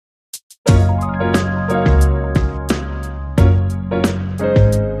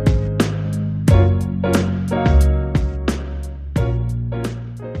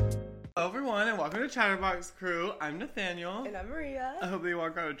Chatterbox crew. I'm Nathaniel. And I'm Maria. I hope that you all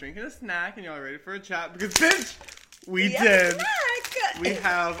got a drink and a snack and y'all are ready for a chat because, bitch, we did. Snack. We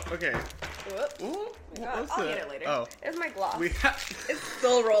have, okay. Whoops. Ooh, I'll get it later. Oh. It's my gloss. It's It's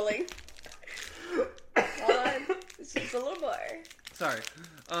still rolling. Hold on. It's just a little more. Sorry.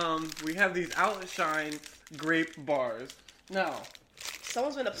 We have these Outshine grape bars. Now,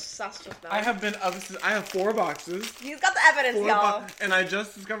 Someone's been obsessed with them. I have been obsessed. I have 4 boxes. He's got the evidence, y'all. And I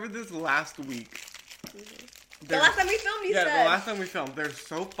just discovered this last week. Mm-hmm. The last time we filmed, you said. Yeah, the last time we filmed. They're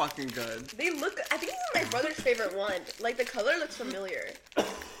so fucking good. They look... I think this is my brother's favorite one. Like, the color looks familiar.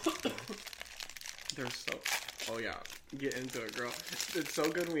 They're so... Oh, yeah. Get into it, girl. It's so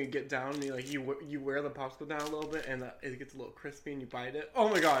good when you get down and you wear the popsicle down a little bit and it gets a little crispy and you bite it. Oh,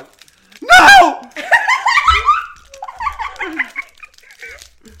 my God. No!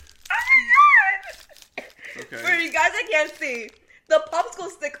 Okay. For you guys that can't see, the popsicle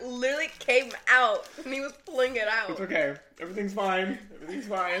stick literally came out when he was pulling it out. It's okay. Everything's fine. Everything's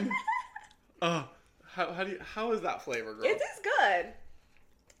fine. How is that flavor, girl? It is good.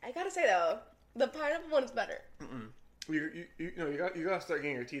 I gotta say though, the pineapple one is better. You gotta start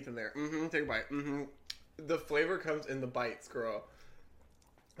getting your teeth in there. Take a bite. The flavor comes in the bites, girl.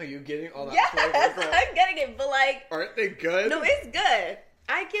 Are you getting all that flavor, girl? Yes, I'm getting it, but like... Aren't they good? No, it's good.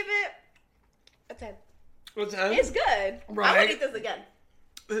 I give it a 10. A 10? It's good. Right. I would eat this again.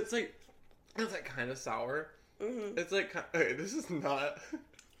 It's like kind of sour. Mm-hmm. It's like, okay, this is not...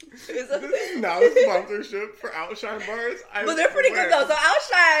 This is not a sponsorship for Outshine bars. But they're pretty good though, so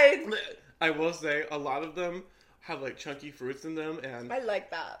Outshine! I will say, a lot of them have like chunky fruits in them, and I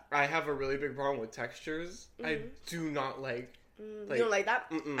like that. I have a really big problem with textures. I do not like... you don't like that?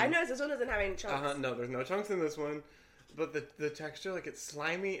 I noticed this one doesn't have any chunks. No, there's no chunks in this one. But the texture, like, it's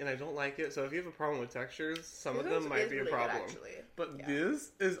slimy, and I don't like it. So if you have a problem with textures, some of them might be a problem. But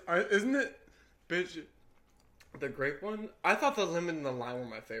this isn't it, bitch, the grape one? I thought the lemon and the lime were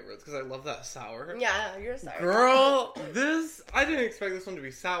my favorites, because I love that sour. Yeah, you're sour. Girl, I didn't expect this one to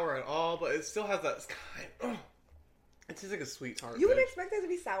be sour at all, but it still has that kind it tastes like a sweet tart. You wouldn't expect it to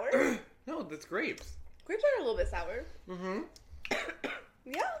be sour? No, that's grapes. Grapes are a little bit sour.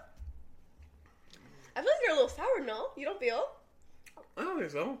 Yeah. I feel like they're a little sour, no? You don't feel? I don't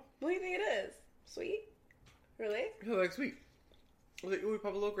think so. What do you think it is? Sweet? Really? I feel like sweet. Like, ooh, we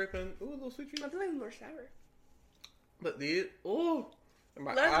pop a little grape in. Ooh, a little sweet treat. I feel like more sour. But these, ooh.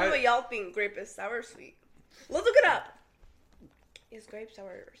 Let us know what y'all think grape is sour or sweet. Let's look it up. Is grape sour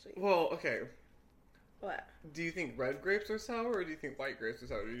or sweet? Well, okay. What? Do you think red grapes are sour, or do you think white grapes are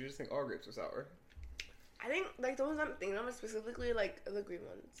sour? Or do you just think all grapes are sour? I think, like, the ones I'm thinking of are specifically, like, the green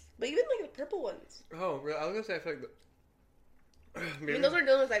ones. But even, like, the purple ones. Oh, really? I was gonna say, I feel like I mean, those are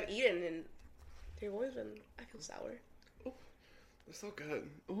the ones I've eaten, and they've always been, I feel sour. Ooh, they're so good.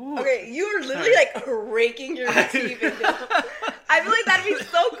 Ooh. Okay, you are literally, like, raking your teeth into them. I feel like that'd be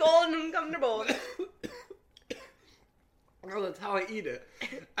so cold and uncomfortable. Girl, that's how I eat it.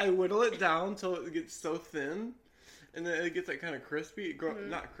 I whittle it down till it gets so thin. And then it gets like kind of crispy.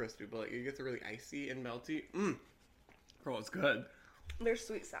 Not crispy, but like it gets really icy and melty. Girl, it's good. They're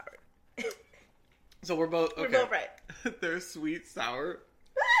sweet sour. So we're both okay. We're both right. They're sweet sour.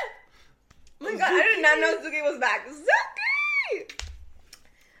 Oh my god, I did not know Zuki was back. Zuki!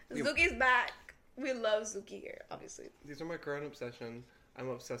 Zuki's back. We love Zuki here, obviously. These are my current obsession. I'm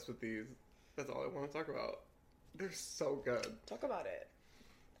obsessed with these. That's all I want to talk about. They're so good. Talk about it.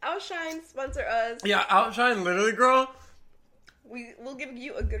 Outshine, sponsor us. Yeah, Outshine, literally, girl. We'll give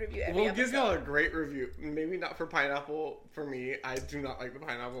you a good review every episode. We'll give y'all a great review. Maybe not for pineapple. For me, I do not like the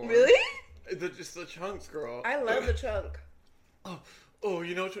pineapple one. Really? Just the chunks, girl. I love the chunk.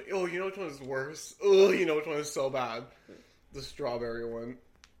 You know which one is worse? Oh, you know which one is so bad? The strawberry one.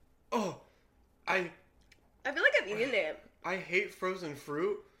 I feel like I've eaten it. I hate frozen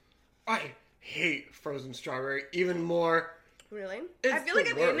fruit. I hate frozen strawberry even more. Really? I feel like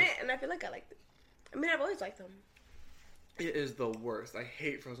I've eaten it, and I feel like I liked it. I mean, I've always liked them. It is the worst. I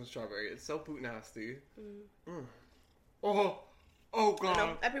hate frozen strawberry. It's so boot nasty. Oh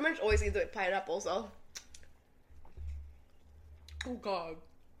god. I pretty much always eat the pineapple, so. Oh god.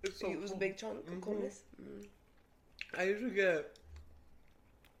 It's so It was a big chunk of coolness. I usually get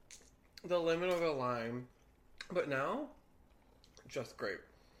the lemon or the lime, but now, just grape.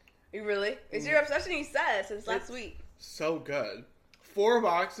 You really? It's your obsession, you said, since last week. So good. 4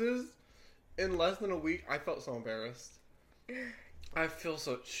 boxes in less than a week. I felt so embarrassed. I feel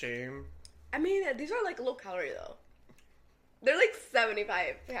such shame. I mean, these are like low calorie though. They're like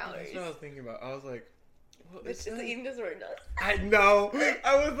 75 calories. That's what I was thinking about. I was like, what is the eating disorder does. I know.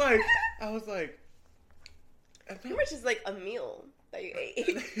 I was like. Pretty much is like a meal that you ate.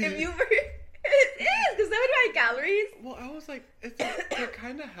 If you were It is, because 75 calories. Well, I was like, they're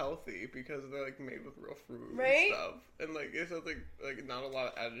kind of healthy because they're like made with real fruit right? and stuff, and like it's like not a lot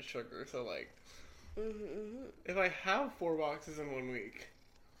of added sugar. So like, if I have 4 boxes in 1 week,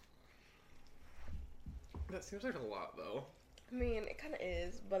 that seems like a lot, though. I mean, it kind of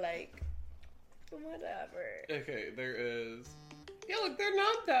is, but like, whatever. Okay, there is. Yeah, look, they're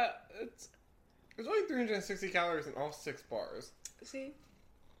not that. There's only 360 calories in all 6 bars. See?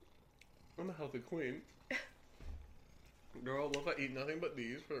 I'm a healthy queen. Girl, what if I eat nothing but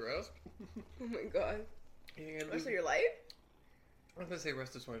these for the rest? Oh my god. And rest of your life? I'm gonna say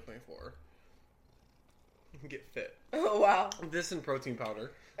rest of 2024. Get fit. Oh, wow. This and protein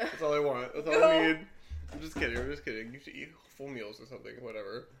powder. That's all I want. That's all I need. I'm just kidding. You should eat full meals or something.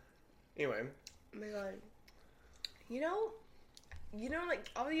 Whatever. Anyway. Oh my god. You know, like,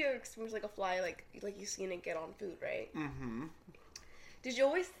 all you experience like a fly, like you seen it get on food, right? Mm-hmm. Did you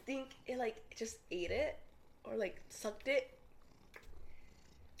always think it, like, just ate it? Or, like, sucked it?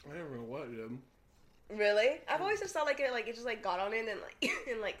 I don't know what, dude. Really? I've always just thought, like, it just, like, got on it and then, like,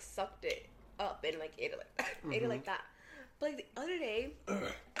 and, like, sucked it up and, like, ate it like that. Ate it like that. But, like, the other day,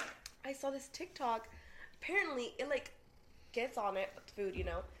 I saw this TikTok. Apparently, it, like, gets on it with food, you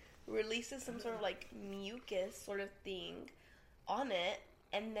know? Releases some sort of, like, mucus sort of thing on it.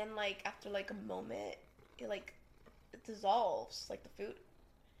 And then, like, after, like, a moment, it, like, it dissolves, like, the food.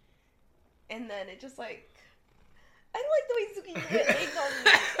 And then it just, like... I don't like the way Suki lays on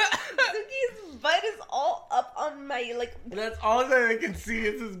me. Suki's butt is all up on my, like... That's all that I can see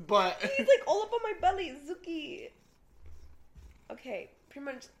is his butt. He's, like, all up on my belly. Suki. Okay, pretty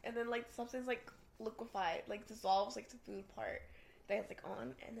much. And then, like, the substance, like, liquefied. Like, dissolves, like, the food part. That it's, like,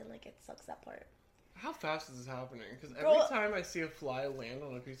 on. And then, like, it sucks that part. How fast is this happening? Because every time I see a fly land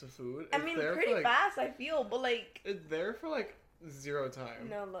on a piece of food, I mean, pretty fast, I feel, but like... It's there for, like, 0 time.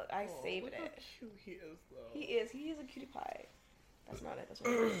 No, look, I saved look it. How cute he is, though. He is a cutie pie. That's not it, that's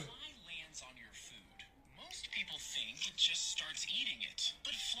what it is. Fly lands on your food. Most people think it just starts eating it.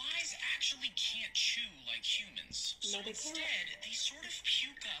 But flies actually can't chew like humans. So instead, they sort of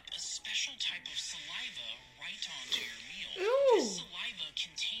puke up a special type of saliva right onto your meal. Ew. This saliva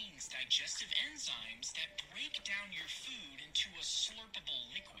contains digestive enzymes that break down your food into a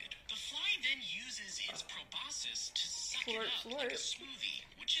slurpable liquid. The fly then uses its proboscis to suck it up like a smoothie,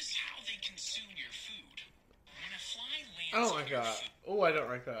 which is how they consume your food. When a fly lands on your food... Oh, I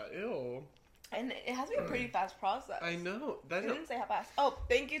don't like that. Ew. And it has to be a pretty fast process. I know. I didn't say how fast. Oh,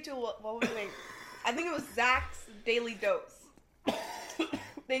 thank you to, what was the name? I think it was Zach's Daily Dose.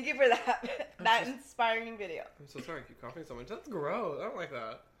 Thank you for that inspiring video. I'm so sorry I keep coughing so much. That's gross. I don't like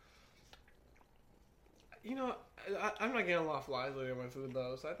that. You know, I'm not getting a lot of flies living on my food,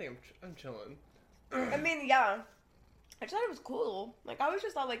 though, so I think I'm chilling. I mean, yeah. I just thought it was cool. Like, I always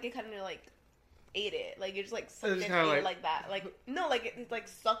just thought, like, it kind of, like, ate it. Like, it just, like, sucked it and ate it like that. Like, no, like, it, like,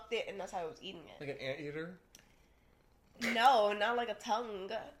 sucked it and that's how it was eating it. Like an anteater? No, not like a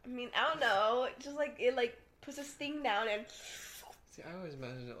tongue. I mean, I don't know. Just, like, it, like, puts a sting down and... See, I always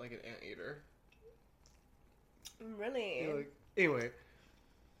imagined it like an anteater. Really? You know, like, anyway,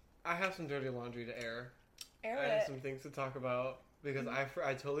 I have some dirty laundry to air. I have some things to talk about because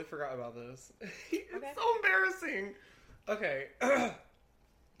I totally forgot about this. It's so embarrassing. Okay. There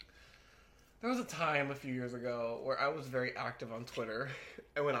was a time a few years ago where I was very active on Twitter,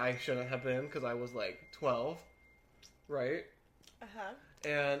 and when I shouldn't have been because I was like 12, right? Uh-huh.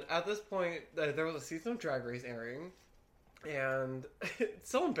 And at this point, there was a season of Drag Race airing, and it's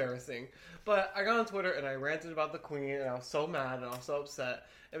so embarrassing. But I got on Twitter and I ranted about the queen, and I was so mad and I was so upset.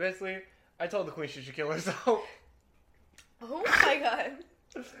 And basically, I told the queen she should kill herself. Oh my god.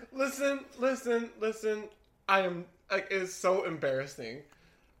 Listen. I am, like, it's so embarrassing.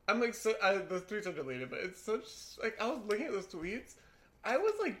 I'm like, those tweets are deleted, but it's such, like, I was looking at those tweets, I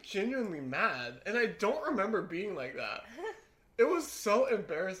was, like, genuinely mad, and I don't remember being like that. It was so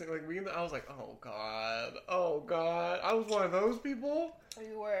embarrassing, like, reading that, I was like, oh god, I was one of those people.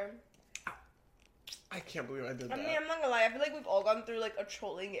 You were. I can't believe I did that. I mean, I'm not gonna lie, I feel like we've all gone through, like, a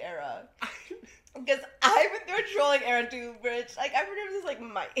trolling era. Because I went through a trolling era too, bitch. Like, I remember this,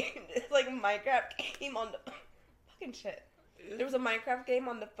 like, Minecraft game on the... Fucking shit. There was a Minecraft game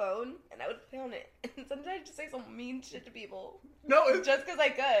on the phone, and I would play on it. And sometimes I'd just say some mean shit to people. No, it's... Just because I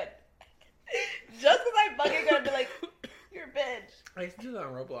could. Just because I fucking could be like, you're a bitch. I used to do that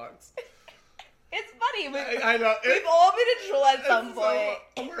on Roblox. It's funny. I know. We've all been a troll at some point.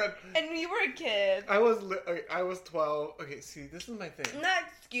 Oh my god. And you were a kid. I was 12. Okay, see, this is my thing. I'm not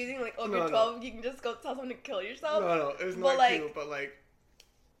excusing, like, if you're 12, you can just go tell someone to kill yourself. No, it's not cute, but, like...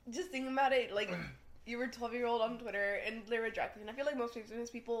 Just think about it, like, you were a 12-year-old on Twitter, and they were a drag queen. I feel like most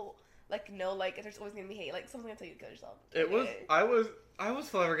famous people Like, no, like, there's always gonna be hate. Like, someone's gonna tell you to kill yourself. I was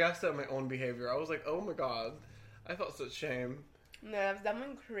flabbergasted at my own behavior. I was like, oh my god. I felt such shame. No, that's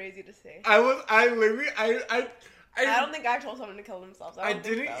something crazy to say. I don't think I told someone to kill themselves. I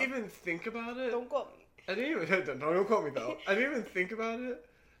didn't even think about it. Don't quote me. Don't quote me though. I didn't even think about it.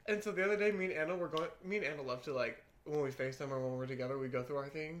 And so the other day, me and Anna love to, like, when we FaceTime or when we're together, we go through our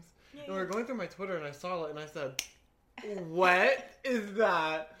things. Yeah, and we were going through my Twitter and I saw it and I said, what is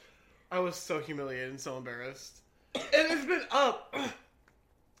that? I was so humiliated and so embarrassed. And it's been up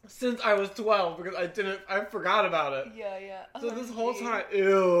since I was 12 because I forgot about it. Yeah. So this whole time,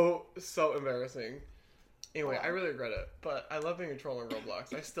 ew, so embarrassing. Anyway, I really regret it, but I love being a troll in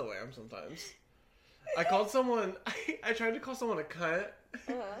Roblox. I still am sometimes. I called someone, I tried to call someone a cunt,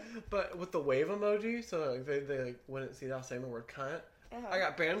 but with the wave emoji, so like, they like, wouldn't see that I was saying the word cunt. I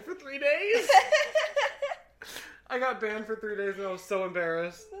got banned for 3 days. I got banned for 3 days and I was so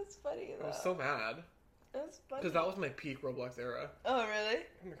embarrassed. That's funny though. I was so mad. That's funny. Because that was my peak Roblox era. Oh, really?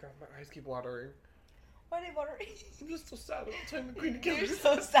 Oh my god, my eyes keep watering. Why are they watering? I'm just so sad about the time the Queen killed You're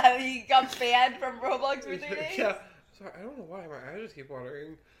so sad that you got banned from Roblox for 3 days? Yeah. Sorry, I don't know why. My eyes just keep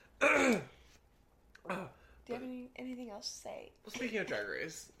watering. Do you have anything else to say? Well, speaking of Drag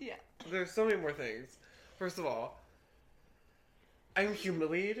Race. Yeah. There's so many more things. First of all, I'm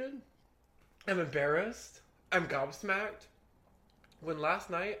humiliated. I'm embarrassed. I'm gobsmacked. When last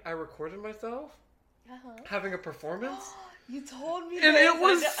night I recorded myself having a performance. You told me and that. It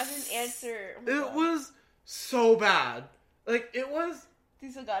was... I didn't answer. It was so bad. Like, it was...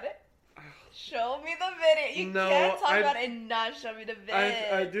 You still got it? Show me the video. You can't talk about it and not show me the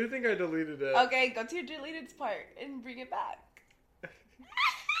video. I do think I deleted it. Okay, go to your deleted part and bring it back.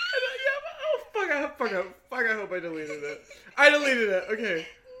 Fuck, I hope I deleted it. I deleted it, okay.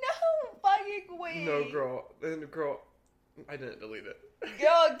 No fucking way. No, girl, I didn't delete it.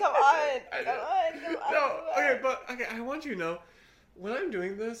 Yo, come on. Come on. No, okay, I want you to know, when I'm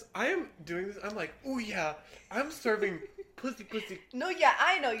doing this, I'm like, ooh yeah, I'm serving pussy. No, yeah,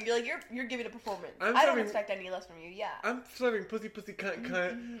 I know. You're giving a performance. I don't expect any less from you, yeah. I'm serving pussy, cunt.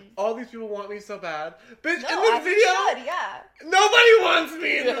 Mm-hmm. All these people want me so bad. Bitch, no, in this video, should, yeah. Nobody wants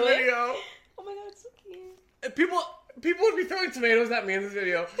me in the video. Oh my god, it's so cute. People would be throwing tomatoes at me in this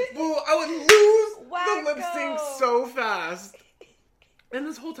video. Boo, I would lose the lip sync so fast. And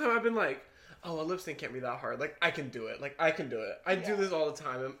this whole time I've been like, oh, a lip sync can't be that hard. Like, I can do it. I do this all the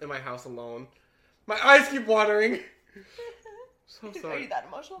time in my house alone. My eyes keep watering. So sorry. Are you that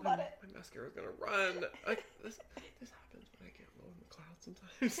emotional about it? My mascara's gonna run. Like, this happens when I get low in the clouds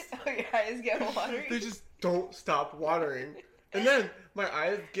sometimes. Oh, your eyes get watery? They just don't stop watering. And then my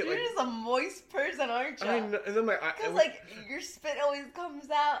eyes get You're just a moist person, aren't you? I know, and then my eyes... Because, like, your spit always comes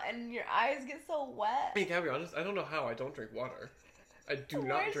out and your eyes get so wet. I mean, can I be honest? I don't know how I don't drink water. I do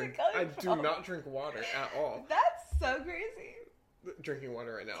not drink water at all. That's so crazy. Drinking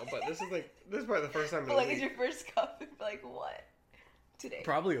water right now, but this is probably the first time in but, a week. Is your first cup, like, what? Today?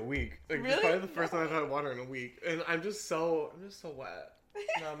 Probably a week. Like, really? It's probably the first time I've had water in a week. And I'm just so wet.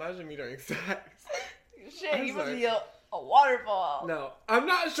 Now imagine me during sex. Shit, you must be a waterfall. No, I'm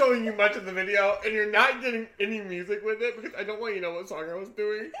not showing you much of the video, and you're not getting any music with it because I don't want you to know what song I was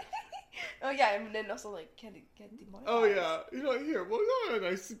doing. Oh yeah, and then also like candy monetized. Oh yeah, here we'll go on a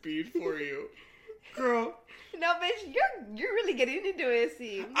nice speed for you, girl. No, bitch, you're really getting into it.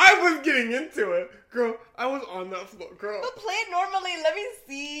 See, I was getting into it, girl. I was on that floor, girl. But play it normally. Let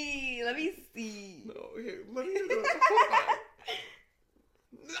me see. No, okay, let me. Hold on.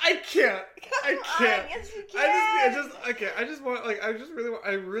 I can't. Come on, yes you can.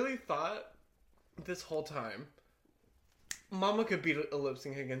 I really thought this whole time Mama could beat a lip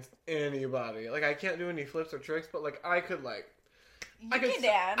sync against anybody. Like, I can't do any flips or tricks, but like I could dance. I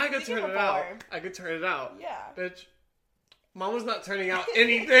could turn it out. I could turn it out. Yeah. Bitch, Mama's not turning out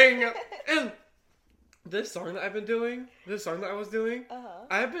anything. And this song that I was doing,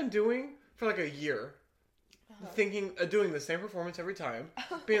 I've been doing for like a year. Thinking, doing the same performance every time,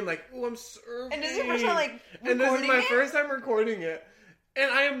 being like, "Oh, I'm serving." And this is your first time, like, recording and this is my first time recording it, and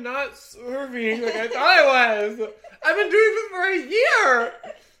I am not serving like I thought I was. I've been doing this for a year.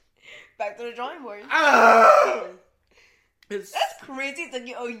 Back to the drawing board. That's crazy. It took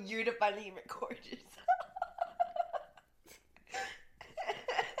you a year to finally record yourself.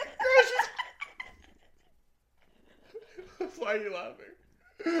 Why are you laughing?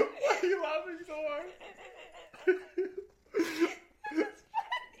 Why are you laughing so hard? That's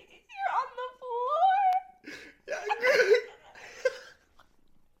funny. You're on the floor. Yeah.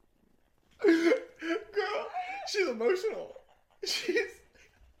 Girl, she's emotional. The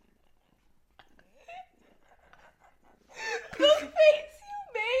face you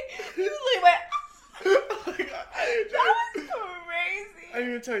made. That was crazy. I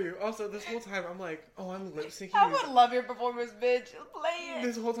need to tell you. Also, this whole time, I'm like, oh, I'm lip syncing. I would love your performance, bitch. Play it.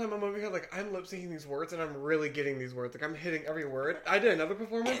 This whole time, I'm over here like, I'm lip syncing these words, and I'm really getting these words. Like, I'm hitting every word. I did another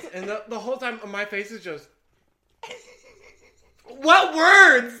performance, and the whole time, my face is just, what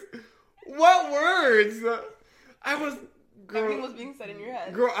words? What words? I was, girl. Everything was being said in your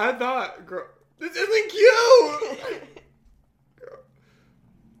head. Girl, I thought, girl, this isn't cute.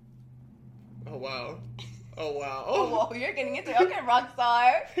 Oh, wow. Oh, wow. Oh, whoa, you're getting into it. Okay,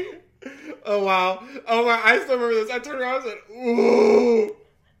 Rockstar. Oh, wow. Oh, wow. I still remember this. I turned around and said, ooh.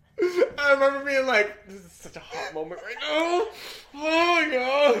 I remember being like, this is such a hot moment right now. Oh, my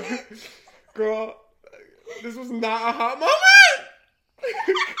God. Girl, this was not a hot moment.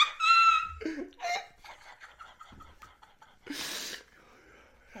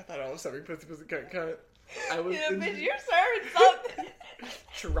 I thought I was serving pussy cunt. I was bitch, you're serving something.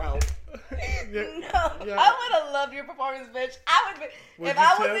 Trout. Yeah. No, yeah. I would have loved your performance, bitch. I would. If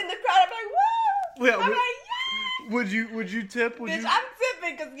I was in the crowd, I'd be like, woo! Yeah, I'm like, yeah. Would you tip? Bitch, I'm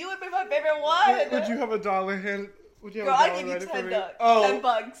tipping because you would be my favorite one. Would you have $1 hand? Would you have Girl, $1 I'd give you 10 ducks. Oh. 10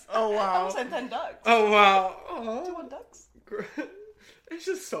 bucks. Oh, wow. I'm gonna send 10 ducks. Oh, wow. Oh. 2 ducks. It's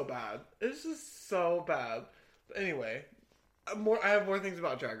just so bad. It's just so bad. But anyway, I have more things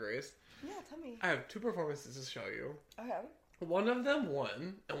about Drag Race. Yeah, tell me. I have 2 performances to show you. Okay. One of them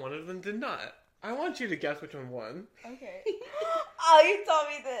won, and one of them did not. I want you to guess which one won. Okay. Oh, you told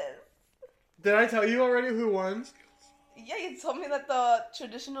me this. Did I tell you already who won? Yeah, you told me that the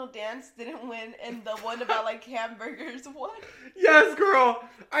traditional dance didn't win, and the one about, like, hamburgers won. Yes, girl!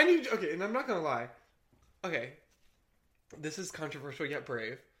 Okay, and I'm not gonna lie. Okay. This is controversial yet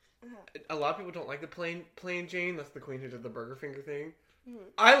brave. Uh-huh. A lot of people don't like the plain Jane. That's the queen who did the burger finger thing. Mm-hmm.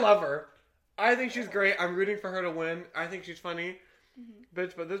 I love her. I think she's great. I'm rooting for her to win. I think she's funny. Mm-hmm.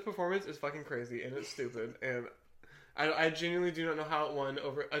 Bitch, but this performance is fucking crazy and it's stupid. And I genuinely do not know how it won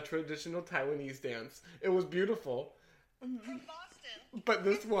over a traditional Taiwanese dance. It was beautiful. Mm-hmm. From Boston. But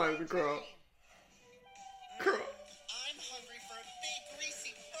this one, girl. Girl. I'm hungry for a big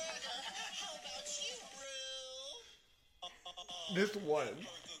greasy burger. How about you, Brew? This won.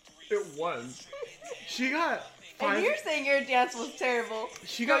 It won. She got... And you're saying your dance was terrible.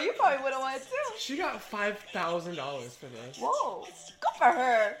 You probably would have won it too. She got $5,000 for this. Whoa. Good for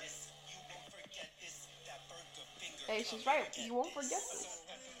her. Hey, she's right. You won't forget this.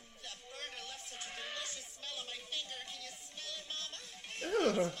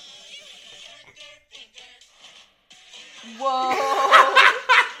 Ugh. Whoa.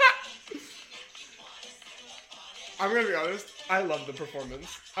 I'm gonna be honest. I love the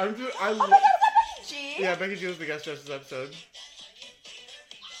performance. Oh my God, is that Becky G? Yeah, Becky G was the guest judge this episode.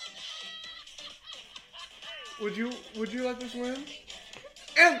 Would you let this win?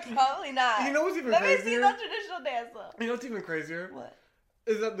 And probably not. You know what's even crazier? crazier? Let me see the traditional dance though. You know what's even crazier? What?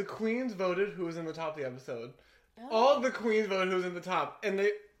 Is that the queens voted who was in the top of the episode. Oh. All the queens voted who was in the top. And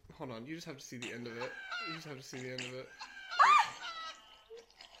they... Hold on, you just have to see the end of it. You just have to see the end of it.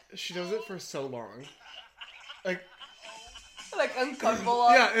 She does it for so long. Like uncomfortable.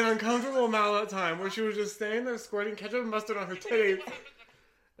 Yeah, an uncomfortable amount of time where she was just standing there squirting ketchup and mustard on her titties.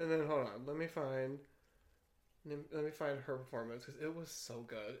 And then, hold on, let me find her performance because it was so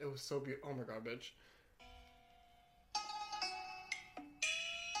good. It was so beautiful. Oh my God, bitch.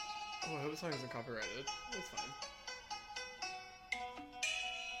 Oh, I hope the song isn't copyrighted. It's fine.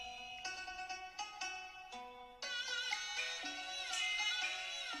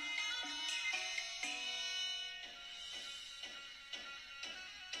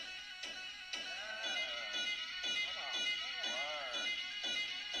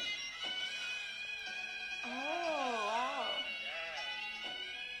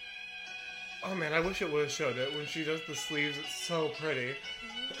 Oh man, I wish it would have showed it. When she does the sleeves, it's so pretty.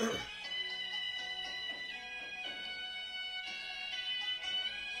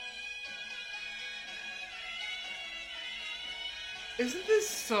 Isn't this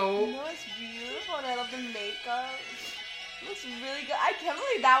so... No, it's beautiful and I love the makeup. It looks really good. I can't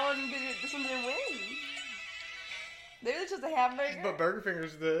believe this one didn't win. Maybe it's just a hamburger. But Burger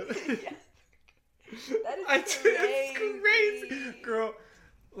Fingers did. Yeah. That is crazy. It's crazy. Girl,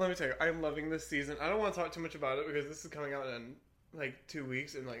 let me tell you, I'm loving this season. I don't want to talk too much about it because this is coming out in like 2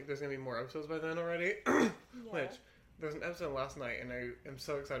 weeks and like there's going to be more episodes by then already. Yeah. Which, there's an episode last night and I am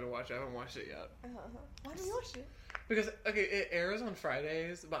so excited to watch it. I haven't watched it yet. Why don't you watch it? Because, okay, it airs on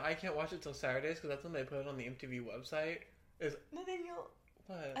Fridays, but I can't watch it till Saturdays because that's when they put it on the MTV website. Nathaniel.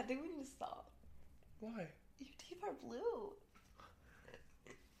 What? I think we need to stop. Why? Your teeth are blue.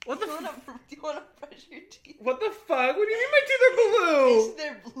 What the fuck? Do you want to brush your teeth? What the fuck? What do you mean my teeth are blue?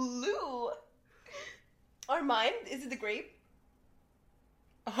 They're blue. Or mine? Is it the grape?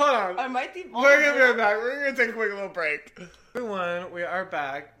 Hold on. Or my teeth? We're gonna be right back. We're gonna take a quick little break. Everyone, we are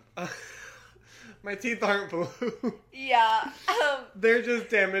back. My teeth aren't blue. Yeah. They're just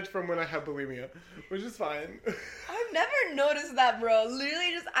damaged from when I had bulimia, which is fine. I've never noticed that, bro.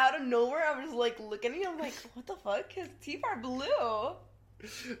 Literally, just out of nowhere, I was like looking at him. I'm like, what the fuck? His teeth are blue.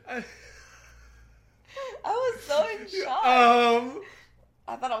 I was so in shock.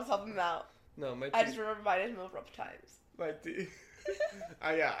 I thought I was helping him out. No, my teeth. I just reminded him of rough times. My teeth.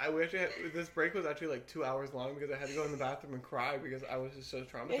 We actually this break was actually like 2 hours long because I had to go in the bathroom and cry because I was just so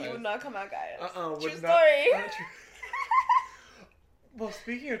traumatized. Yeah, he would not come out, guys. True story. Well,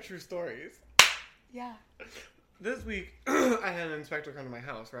 speaking of true stories. Yeah. This week, I had an inspector come to my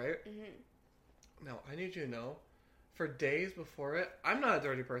house, right? Mm-hmm. Now, I need you to know, for days before it, I'm not a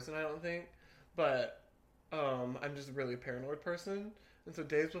dirty person, I don't think, but I'm just a really paranoid person. And so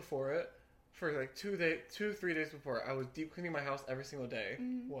days before it, for like 3 days before, I was deep cleaning my house every single day.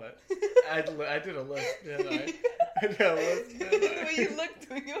 Mm-hmm. What? I did a list, didn't I? I did a list, didn't I? When you looked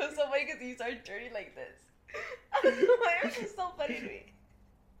at me, it was so funny because you started dirty like this. I don't know why it was so funny to me.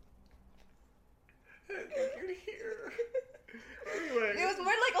 You're here. Anyway. It was more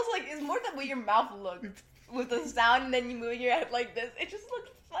like, also like, it's more the way your mouth looked with the sound and then you move your head like this. It just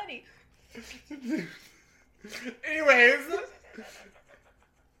looked funny. Anyways.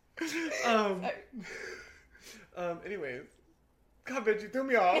 Anyways. God, bitch, you threw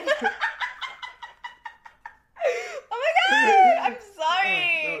me off. Oh my god! I'm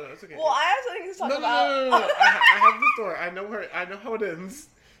sorry. No, it's okay. Well, I have something to talk about. No. I have the story. I know how it ends.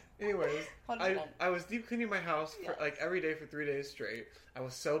 Anyways, I was deep cleaning my house for like every day for 3 days straight. I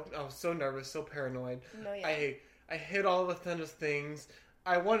was so nervous, so paranoid. No, yeah. I hid all of Athena's things.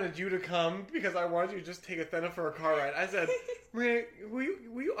 I wanted you to come because I wanted you to just take Athena for a car ride. I said, Maria, will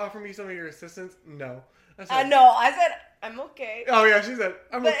you offer me some of your assistance? No. I said, I'm okay. Oh yeah, she said,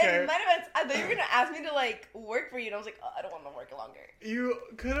 I'm okay. But in my defense, I thought you were going to ask me to like work for you. And I was like, oh, I don't want to work longer. You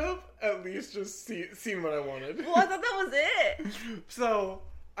could have at least just seen what I wanted. Well, I thought that was it. So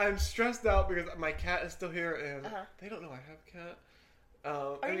I'm stressed out because my cat is still here and they don't know I have a cat.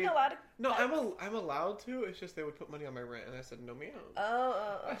 Are you allowed to? No, I'm allowed to. It's just they would put money on my rent, and I said no, ma'am.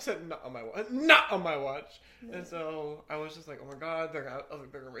 I said not on my watch. Not on my watch. No. And so I was just like, oh my god, they're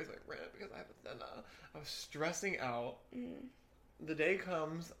gonna raise my rent because I have Athena. I was stressing out. Mm. The day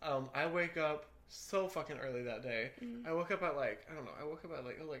comes. I wake up so fucking early that day. Mm. I woke up at like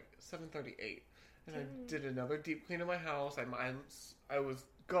 7:38, and I did another deep clean of my house. I was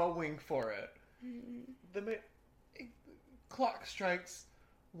going for it. Mm. The clock strikes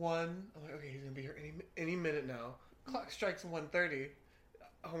 1. I'm like, okay, he's gonna be here any minute now. Clock strikes 1:30.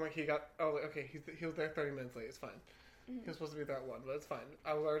 Oh my, he was there 30 minutes late. It's fine. Mm-hmm. He was supposed to be there at 1, but it's fine.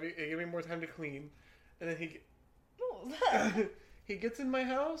 It gave me more time to clean. And then what was that? He gets in my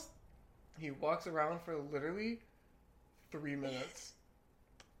house. He walks around for literally 3 minutes.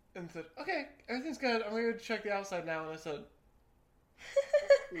 And said, okay, everything's good. I'm gonna go check the outside now. And I said,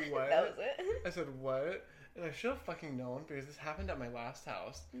 what? That was it? I said, what? And I should have fucking known because this happened at my last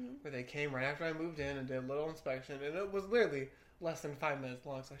house where they came right after I moved in and did a little inspection and it was literally less than 5 minutes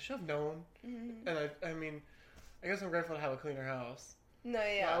long, so I should have known. Mm-hmm. And I mean, I guess I'm grateful to have a cleaner house. No,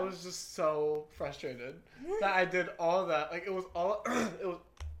 yeah. But I was just so frustrated that I did all that. Like it was all it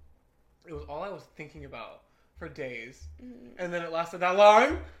was all I was thinking about for days, and then it lasted that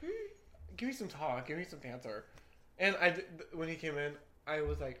long. Give me some talk. Give me some answer. And when he came in, I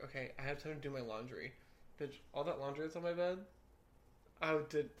was like, okay, I have time to do my laundry. Bitch, all that laundry that's on my bed, I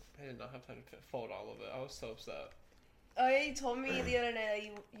did not have time to fold all of it. I was so upset. Oh yeah, you told me the other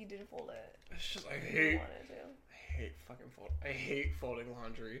day that you didn't fold it. It's just I hate folding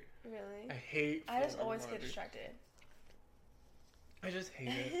laundry. Really? I just always get distracted. I just hate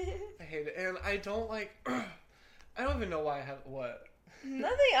it. I hate it, and I don't like. I don't even know why I have what.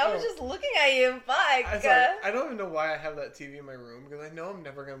 Nothing. I was just looking at you. Fuck. I don't even know why I have that TV in my room because I know I'm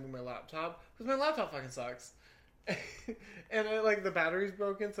never gonna move my laptop because my laptop fucking sucks, and the battery's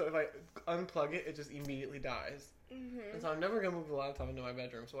broken. So if I unplug it, it just immediately dies. Mm-hmm. And so I'm never gonna move the laptop into my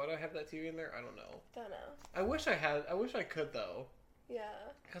bedroom. So why do I have that TV in there? I don't know. Don't know. I wish I could though.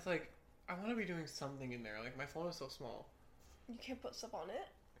 Yeah. Because I want to be doing something in there. Like my phone is so small. You can't put stuff on it.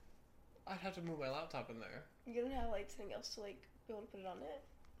 I'd have to move my laptop in there. You don't have something else to be able to put it on it.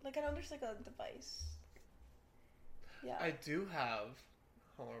 I know there's a device. Yeah. I do have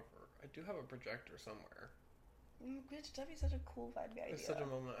a projector somewhere. Bitch, that'd be such a cool vibe idea. It's such a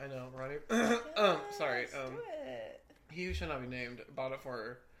moment. I know, Ronnie. Sorry. Let's do it. He who should not be named bought it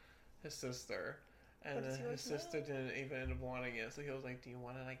for his sister, and then his sister didn't even end up wanting it. So he was like, "Do you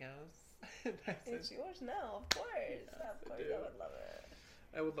want it? I guess." It's yours now, of course. Yeah, of course, I would love it.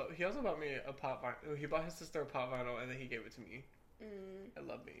 I would love. He also bought me a pop vinyl. He bought his sister a pop vinyl, and then he gave it to me. I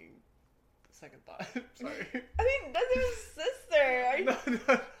love being the second thought. Sorry. I mean, that's your sister. Are you... No.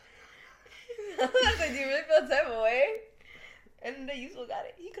 I was like, do you really feel the type of way? And you still got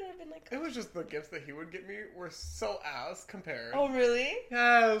it. He could have been like... It was just the gifts that he would get me were so ass compared. Oh, really?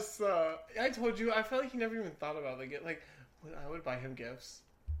 Yes. I told you, I felt like he never even thought about the gift. Like, when I would buy him gifts,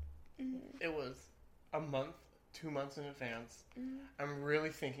 it was a month, 2 months in advance. I'm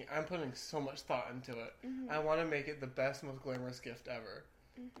really thinking, I'm putting so much thought into it. I want to make it the best, most glamorous gift ever.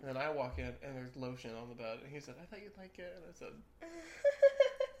 And then I walk in, and there's lotion on the bed. And he said, I thought you'd like it. And I said...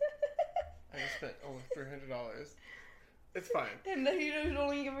 I just spent over $300. It's fine. And then he would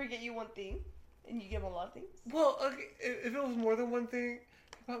only ever get you one thing, and you give him a lot of things. Well, okay, if it was more than one thing,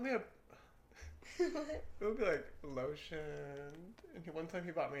 he bought me a. It would be like lotion. And one time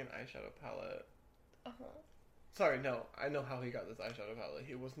he bought me an eyeshadow palette. Sorry, no, I know how he got this eyeshadow palette.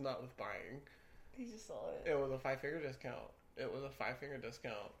 He was not with buying. He just saw it. It was a 5-finger discount.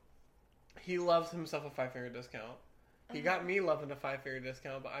 He loves himself a 5-finger discount. He got me loving a 5-figure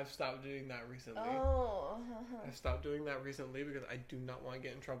discount, but I've stopped doing that recently. I've stopped doing that recently because I do not want to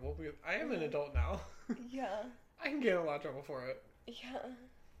get in trouble because I am an adult now. Yeah. I can get in a lot of trouble for it. Yeah.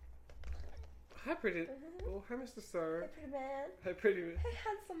 Hi, pretty. Oh, hi, Mr. Sir. Hey, pretty man. Hi, pretty man. Hey,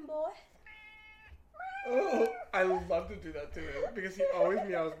 handsome boy. Oh, I love to do that to him because he always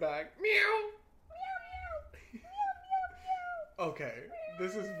meows back. Meow. Meow, meow. Meow, meow, meow. Okay,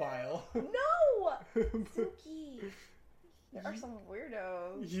 this is vile. No! Suki. There are some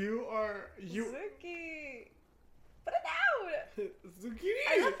weirdos. Suki. Put it down. Zucchini.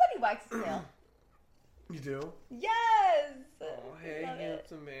 I love that he wags his tail. You do? Yes. Oh, hey,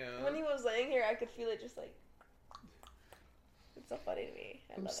 handsome man. When he was laying here, I could feel it just like. It's so funny to me.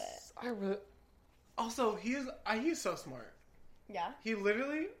 I love it. I really. Also, he's so smart. Yeah. He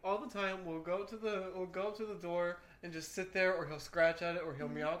literally all the time will go up to the door and just sit there, or he'll scratch at it, or he'll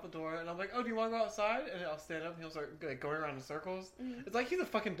meow at the door, and I'm like, oh, do you want to go outside? And I'll stand up, and he'll start like going around in circles. It's like he's a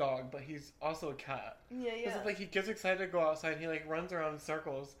fucking dog, but he's also a cat. Yeah. It's like he gets excited to go outside, and he like runs around in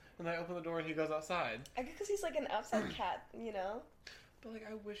circles, and I open the door, and he goes outside. I guess because he's like an outside cat, you know. But like,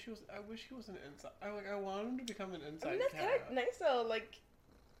 I wish he was an inside. I want him to become an inside that's cat. kind of nice though. Like,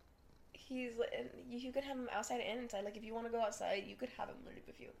 you could have him outside and inside. Like, if you want to go outside, you could have him live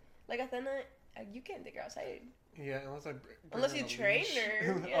with you. Like, Athena, you can't take her outside. Yeah, unless you train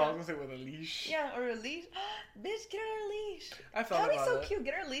her. Yeah. Oh, I was gonna say with a leash. Yeah, or a leash. Bitch, get her a leash. I thought about it. That'd be so cute.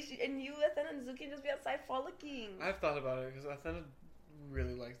 Get her a leash, and you, Athena, and Zuki just be outside frolicking. I've thought about it because Athena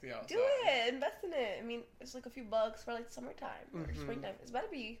really likes the outside. Do it. Invest in it. I mean, it's like a few bucks for like summertime or springtime. It's about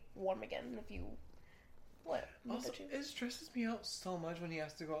to be warm again in a few. What? Also, it stresses me out so much when he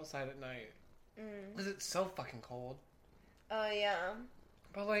has to go outside at night. Because it's so fucking cold. Yeah.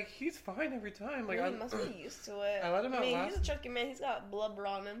 But, like, he's fine every time. Like, he must be used to it. I let him out he's a chunky man. He's got blubber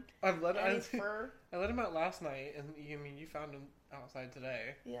on him. I let him out last night, and you found him outside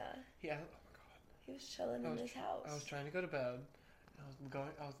today. Yeah. Yeah. Oh, my God. He was chilling in his house. I was trying to go to bed.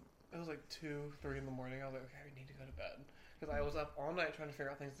 It was like 2, 3 in the morning. I was like, okay, I need to go to bed. Because I was up all night trying to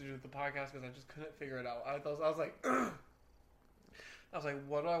figure out things to do with the podcast because I just couldn't figure it out. I was like,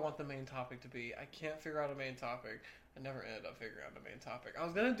 what do I want the main topic to be? I can't figure out a main topic. I never ended up figuring out a main topic. I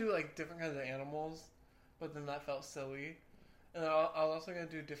was going to do, like, different kinds of animals, but then that felt silly. And I was also going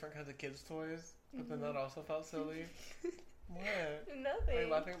to do different kinds of kids' toys, but then that also felt silly. What? Nothing. Are you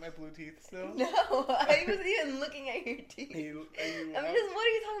laughing at my blue teeth still? No, I wasn't even looking at your teeth. What are you talking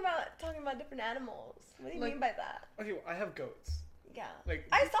about? Talking about different animals. What do you mean by that? Okay, well, I have goats. Yeah. Like,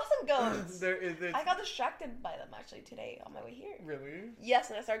 I saw some goats. I got distracted by them actually today on my way here. Really? Yes,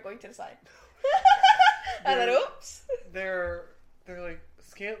 and I started going to the side. I thought, oops. They're like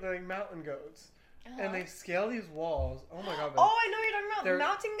mountain goats, and they scale these walls. Oh my God! Oh, I know what you're talking about.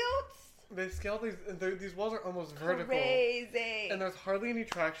 Mountain goats. They scale these walls are almost vertical. Crazy. And there's hardly any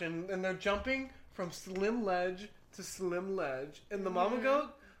traction, and they're jumping from slim ledge to slim ledge, and the mama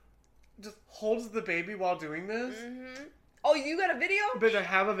goat just holds the baby while doing this. Oh, you got a video? Bitch, I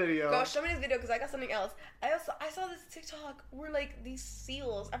have a video. Go, show me this video because I got something else. I saw this TikTok where like these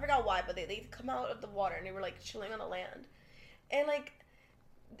seals, I forgot why, but they come out of the water and they were like chilling on the land, and like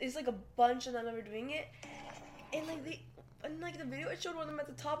there's like a bunch of them that were doing it, and like the video it showed one of them at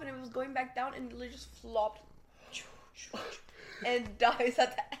the top and it was going back down and it just flopped and dies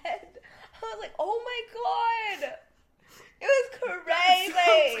at the end. I was like, oh my God, it was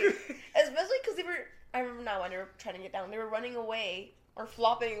crazy, especially because they were. I remember now when they were trying to get down. They were running away or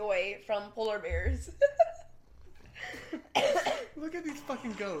flopping away from polar bears. Look at these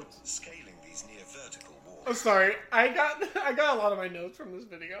fucking goats. Scaling these near vertical walls. Oh, sorry. I got a lot of my notes from this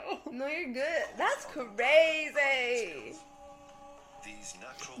video. No, you're good. That's crazy. These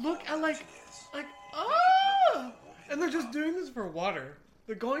natural Look at like and they're just doing this for water.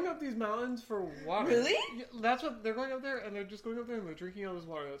 They're going up these mountains for water. Really? Yeah, that's what they're going up there, and they're just going up there and they're drinking all this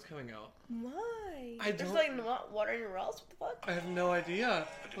water that's coming out. Why? I There's don't- like not water anywhere else. What the fuck? I have no idea.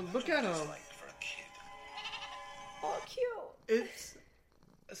 But look at them. Like for a kid. Oh, cute. It's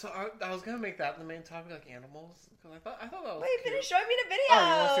so I was gonna make that the main topic, like animals, because I thought that was. Wait, cute. finish showing me the video. Oh, you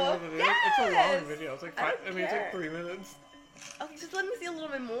want to see one of the videos? Yes! It's a long video. It's like I five. don't I mean, it's like care. 3 minutes. Okay, just let me see a little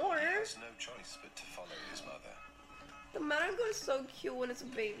bit more. He has no choice but to follow his mother. The mountain goat is so cute when it's a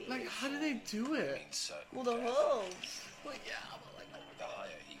baby. Like, how do they do it? Means certain Well, the death. hooves. Well, yeah, but like. The higher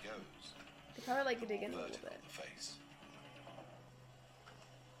he goes, They probably like dig in a little vertical bit. the face.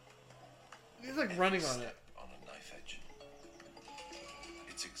 He's like running on Step it. on a knife edge.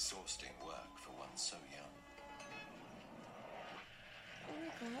 It's exhausting work for one so young. Oh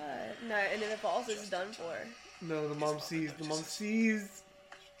my god. No, and if it falls, it's done for. No, the mom sees. The mom sees.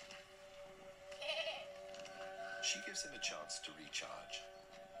 She gives him a chance to recharge.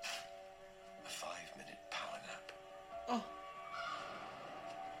 A 5-minute power nap. Oh.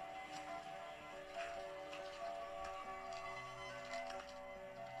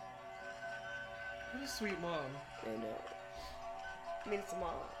 What a sweet mom. I know. I mean, it's a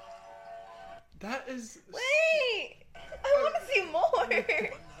mom. That is. Wait! I want to see more!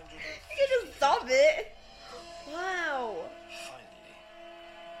 You can just stop it! Wow! Finally,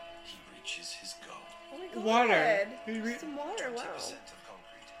 he reaches his goal. Oh my god! Water. Some water, 20% wow. of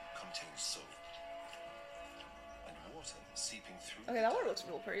concrete contains salt. And water seeping through Okay, the that one dirt looks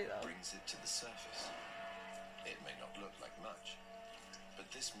real pretty though. brings it to the surface. It may not look like much, but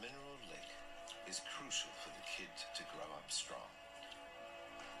this mineral lake is crucial for the kid to grow up strong.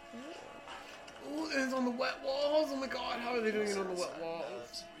 Oh, it's on the wet walls. Oh my god, how are they doing it on the wet walls?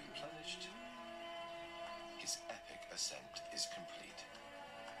 Nerves replenished. His epic ascent is complete.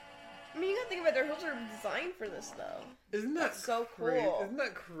 I mean, you gotta think about it, their hooves are designed for this though. Isn't that That's so crazy? cool. Isn't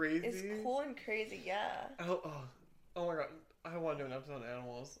that crazy? It's cool and crazy, yeah. Oh my god. I want to do an episode on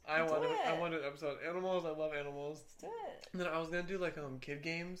animals. I Do want it. to do an episode on animals. I love animals. Let's do it. And then I was gonna do like kid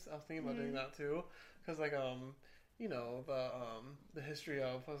games. I was thinking about doing that too, because like you know the history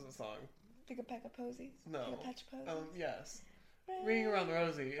of what's the song? Pick a pack of posies. No. Pick a patch of posies. Yes. Ringing Around the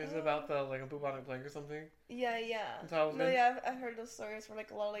Rosie is about the like a bubonic plague or something. Yeah. And so I was No, gonna- yeah, I've heard those stories where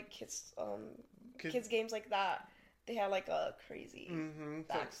like a lot of like kids games like that. They had like a crazy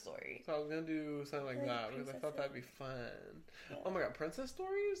backstory. So I was gonna do something like that because I thought that'd be fun. Yeah. Oh my god, princess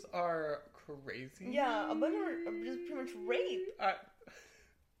stories are crazy. Yeah, a bunch of just pretty much rape I,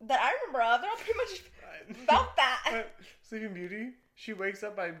 that I remember of. They're all pretty much about that. Sleeping Beauty. She wakes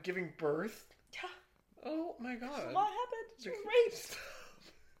up by giving birth. Yeah. Oh my god. What happened? She was raped.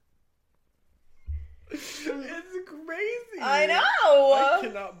 It's crazy. I know. I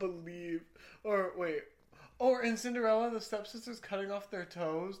cannot believe. Or wait. Or in Cinderella, the stepsisters cutting off their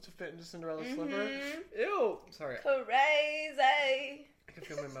toes to fit into Cinderella's slipper. Ew. Sorry. Crazy. I can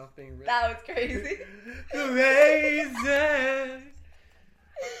feel my mouth being ripped. That was crazy. Crazy.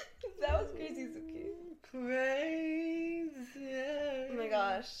 That was crazy, Suki. Crazy. Oh my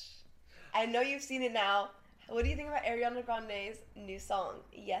gosh. I know you've seen it now. What do you think about Ariana Grande's new song,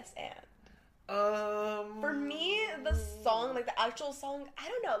 Yes and? For me, the song, like the actual song, I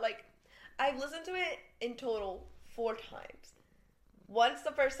don't know, like, I've listened to it in total 4 times. Once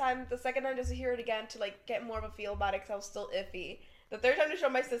the first time, the second time just to hear it again to like get more of a feel about it because I was still iffy. The third time to show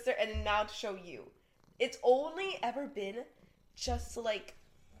my sister, and then now to show you. It's only ever been just to like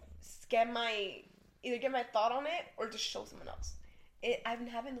either get my thought on it or just show someone else. I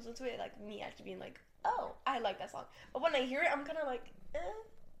haven't listened to it like me actually being like, oh, I like that song. But when I hear it, I'm kind of like, eh.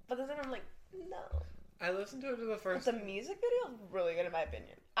 But then I'm like, no. I listened to it to the first. But the music video is really good in my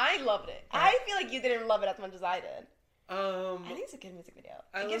opinion. I loved it. I feel like you didn't love it as much as I did. I think it's a good music video.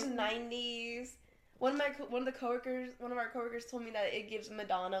 It gives 90s. One of our coworkers told me that it gives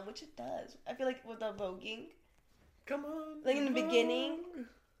Madonna, which it does. I feel like with the voguing. Come on. Like in the beginning.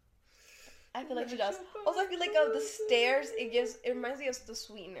 I feel like she does. Also, I feel like the stairs, it reminds me of The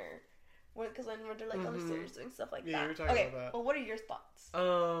Sweetener. Because when they're like on the stairs doing stuff like that. Yeah, you were talking about that. Well, what are your thoughts?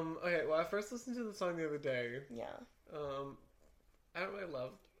 Okay, well, I first listened to the song the other day. Yeah. I don't really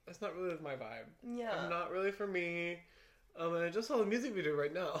love. It's not really my vibe. Yeah. Not really for me. And I just saw the music video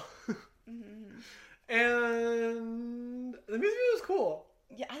right now. And the music video was cool.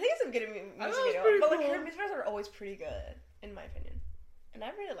 Yeah, I think it's a good music video. Pretty But cool. like her music videos are always pretty good, in my opinion. And I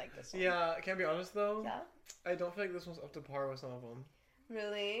really like this one. Yeah, I can't be honest though. Yeah? I don't feel like this one's up to par with some of them.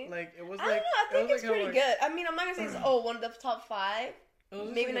 Really? Like, it was I don't know. I think it's pretty like, good. I mean, I'm not going to say it's, one of the top 5.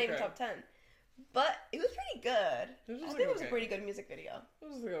 Maybe not even top 10. But it was pretty good. I think it was a pretty good music video. It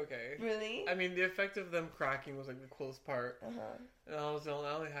was like okay. Really? I mean, the effect of them cracking was like the coolest part. Uh-huh. And it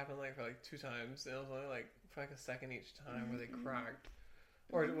only happened like for like 2 times. And it was only like for like a second each time where they cracked.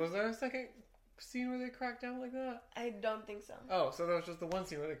 Or was there a second scene where they cracked down like that? I don't think so. Oh, so there was just the one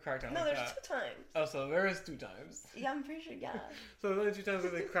scene where they cracked down like that. No, there's 2 times. Oh, so there is 2 times. Yeah, I'm pretty sure, yeah. So there's only 2 times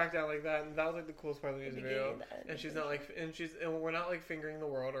where they cracked down like that, and that was like the coolest part of the music video. And she's not like, and we're not like fingering the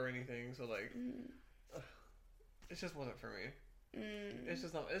world or anything, so like, it just wasn't for me. It's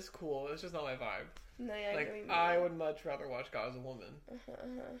just not, it's cool, it's just not my vibe. No, yeah, like, I would much rather watch God as a Woman.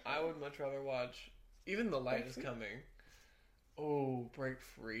 I would much rather watch, even The Light Is Coming. Oh, Break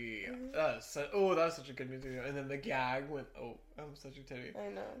Free. That's such a good music video. And then the gag when I'm such a titty. I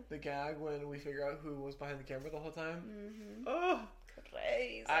know. The gag when we figure out who was behind the camera the whole time. Oh,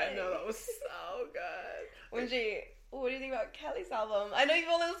 crazy. I know, that was so good. What do you think about Kelly's album? I know you've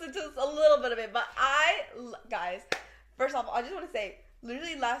only listened to a little bit of it, but guys, first off, I just want to say,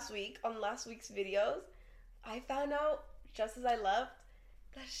 literally last week, on last week's videos, I found out, just as I left,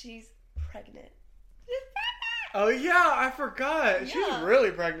 that she's pregnant. Oh yeah, I forgot. Yeah. She's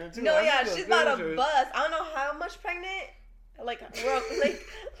really pregnant too. No, yeah, she's about to bust. I don't know how much pregnant. Like, shut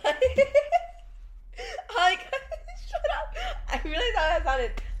up. I realized how that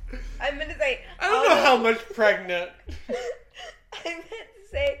sounded. I meant to say. I don't know how much pregnant. I meant to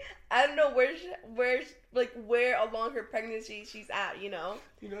say I don't know where along her pregnancy she's at. You know.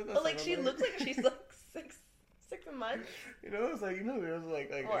 But like she looks like she's like 6 months. It's like there's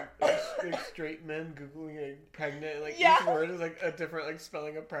like straight men googling like pregnant, and like each word is like a different like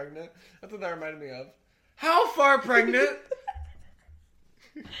spelling of pregnant. That's what that reminded me of. How far pregnant?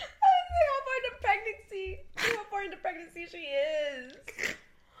 I didn't say how far into pregnancy she is.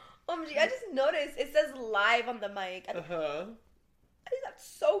 OMG, I just noticed it says live on the mic. I think that's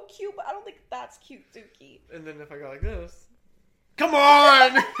so cute, but I don't think that's cute, Dookie. And then if I go like this, come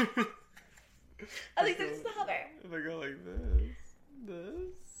on. At least it's the hover. If I go like this.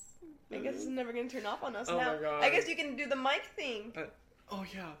 I guess it's never gonna turn off on us now. Oh my god. I guess you can do the mic thing. Oh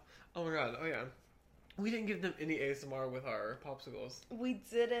yeah. Oh my god. Oh yeah. We didn't give them any ASMR with our popsicles. We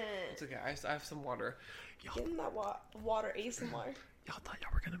didn't. It's okay. I have some water. Y'all, give them that water ASMR. Y'all thought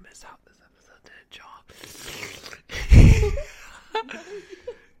y'all were gonna miss out this episode, didn't y'all?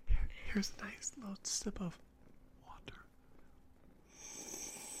 Here's a nice little sip of water.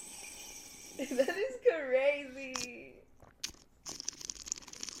 That is crazy.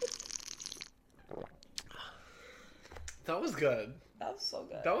 That was good. That was so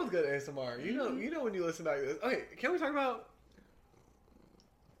good. That was good ASMR. You know when you listen back to this. Okay, can we talk about?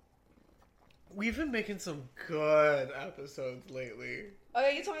 We've been making some good episodes lately. Oh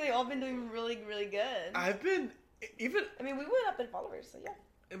yeah, you told me they've all been doing really, really good. I've been even. I mean, we went up in followers, so yeah.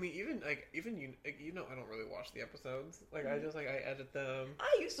 I mean, even you, I don't really watch the episodes. Like I just I edit them.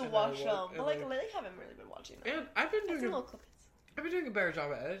 I used to watch them, but like lately I haven't really been watching them. And I've been doing a better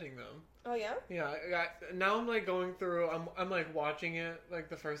job at editing them. Oh yeah. Yeah. Now I'm like going through. I'm like watching it like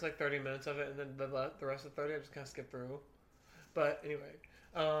the first like 30 minutes of it, and then the rest of 30 I just kind of skip through. But anyway,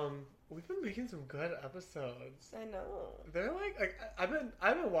 we've been making some good episodes. I know. They're like I've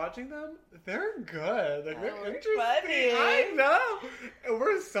been watching them. They're good. Like they're interesting. Funny. I know. And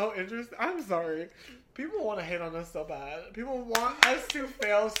we're so interested. I'm sorry. People want to hate on us so bad. People want us to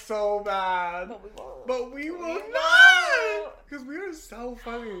fail so bad. But we won't. But we will not. Because we are so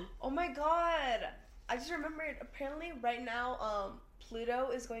funny. Oh my god. I just remembered, apparently right now,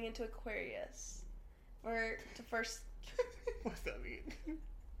 Pluto is going into Aquarius. For the first... What's that mean?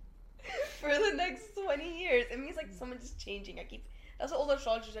 For the next 20 years. It means like someone's just changing. That's what all the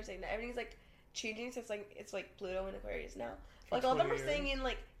astrologers are saying. That everything's like changing. So it's like Pluto in Aquarius now. Like all of them are saying in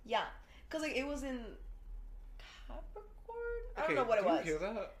like, yeah. Because like it was in Capricorn? I don't know what it was. Did you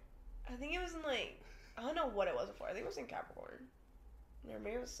hear that? I think it was in like, I don't know what it was before. I think it was in Capricorn. Or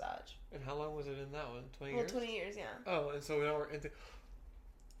maybe it was Sag. And how long was it in that one? 20 years? 20 years, yeah. Oh, and so now we're into...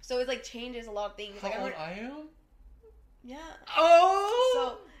 So it like changes a lot of things. How like, old I am? Yeah. Oh!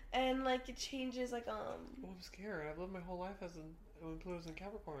 So, and like it changes like, Oh, I'm scared. I've lived my whole life when Pluto's in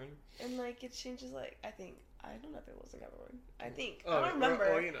Capricorn. And like it changes like, I don't know if it was in Capricorn. I think. Oh, I don't remember.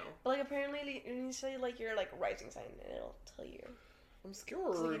 Oh, you know. But like apparently when you say like your like rising sign, it'll tell you. I'm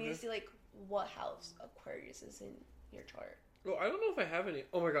scared. So you need to see like what house Aquarius is in your chart. Well, I don't know if I have any.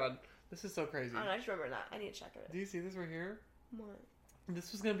 Oh my god. This is so crazy. I don't know, I just remember that. I need to check it. Do you see this right here? What?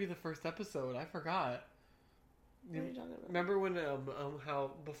 This was going to be the first episode. I forgot. What are you talking about? Remember when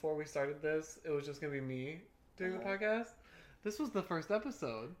how before we started this, it was just gonna be me doing the podcast? This was the first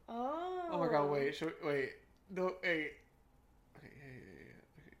episode. Oh my god! Wait, wait. No, hey. Okay,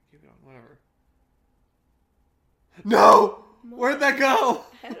 okay, keep it on. Whatever. No! Where'd that go?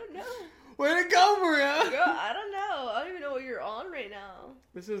 I don't know. Where'd it go, Maria? Girl, I don't know. I don't even know what you're on right now.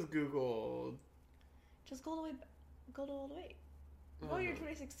 This is Google. Just go all the way. Go all the way. Oh, you're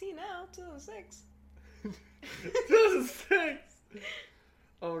 2016 now. 2006. 2006.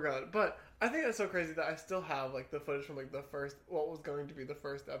 Oh my god! But I think that's so crazy that I still have like the footage from like the first, what was going to be the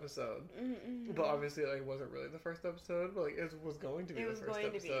first episode. Mm-hmm. But obviously, like, it wasn't really the first episode. But like, it was going to be. It was the first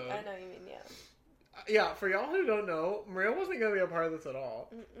going episode. To be. I know what you mean. Yeah. Yeah, for y'all who don't know, Maria wasn't gonna be a part of this at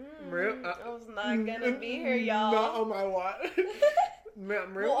all. Maria, I was not gonna be here, y'all. Not on my watch. Maria,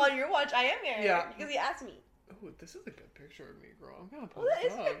 well, on your watch, I am here. Yeah, because he asked me. Oh, this is a good picture of me, girl. I'm gonna post that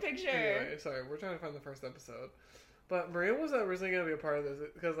is a good picture. Anyway, sorry, we're trying to find the first episode. But Maria wasn't originally gonna be a part of this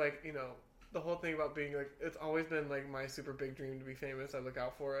because, like, you know, the whole thing about being like, it's always been like my super big dream to be famous. I look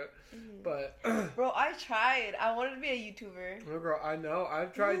out for it. Mm-hmm. But bro, I tried. I wanted to be a YouTuber. No, girl, I know.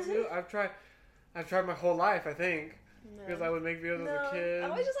 I've tried too. I've tried my whole life, I think. No. Because I would make videos as a kid. I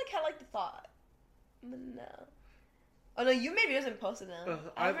always just, like, had, like, the thought. But no. Oh, no, you made videos and posted them.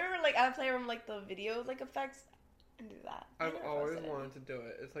 I remember, like, I play around, like, the videos, like, effects and do that. I've always wanted to do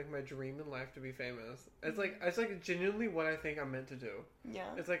it. It's, like, my dream in life to be famous. It's, like, genuinely what I think I'm meant to do.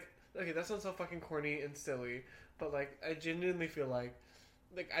 Yeah. It's, like, okay, that sounds so fucking corny and silly, but, like, I genuinely feel like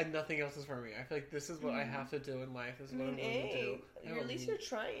nothing else is for me. I feel like this is what I have to do in life. This is what I'm going to do. At least you're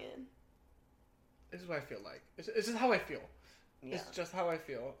trying. This is what I feel like. It's just how I feel. Yeah. It's just how I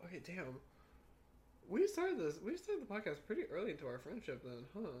feel. Okay, damn. We started the podcast pretty early into our friendship then,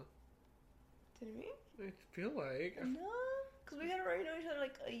 huh? Did we? I feel like. No, because we had already known each other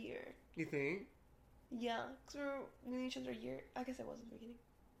like a year. You think? Yeah, because we knew each other a year. I guess it was in the beginning.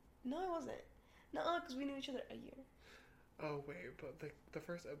 No, it wasn't. No, because we knew each other a year. Oh, wait, but the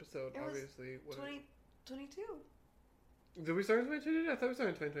first episode, it obviously... was 2022. Did we start in 2022? I thought we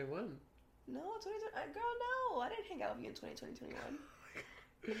started in 2021. No, 2020. Girl, no. I didn't hang out with you in 2021.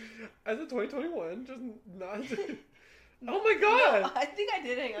 I said 2021, just not... Oh my god! No, I think I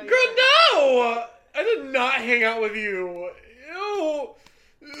did hang out with you. Girl, no! I did not hang out with you. Ew.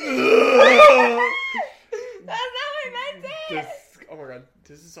 That's not what I meant it. Oh my god,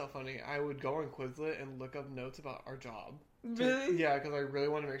 this is so funny. I would go on Quizlet and look up notes about our job. Really? Yeah, because I really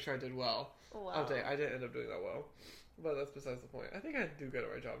want to make sure I did well. Wow. I'll tell you, I didn't end up doing that well. But that's besides the point. I think I do good at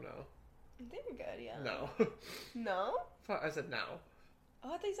my job now. I think you're good, yeah. No. No? Fuck, I said now.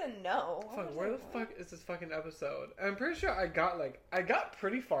 Oh, I thought you said no. Fuck, where the fuck is this fucking episode? And I'm pretty sure I got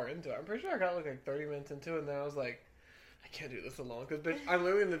pretty far into it. I'm pretty sure I got like 30 minutes into it, and then I was like, I can't do this alone. Because, bitch, I'm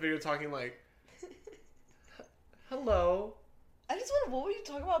literally in the video talking like, hello. I just want to, what would you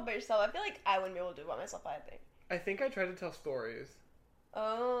talk about by yourself? I feel like I wouldn't be able to do it by myself, I think I tried to tell stories.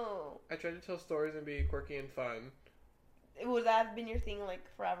 Oh. I tried to tell stories and be quirky and fun. Would that have been your thing, like,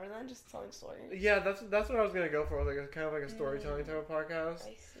 forever then? Just telling stories? Yeah, that's what I was going to go for. Like, kind of like a storytelling type of podcast.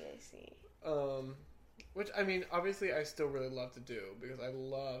 I see. Which, I mean, obviously I still really love to do, because I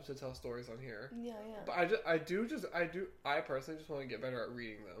love to tell stories on here. Yeah. But I personally just want to get better at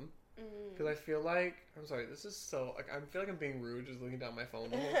reading them. Because I feel like, I'm sorry, this is so, like, I feel like I'm being rude just looking down my phone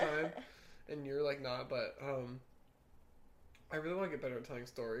the whole time. And you're, like, not, but, I really want to get better at telling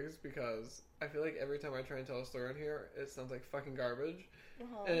stories, because I feel like every time I try and tell a story on here, it sounds like fucking garbage.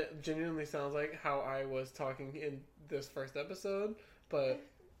 Uh-huh. And it genuinely sounds like how I was talking in this first episode, but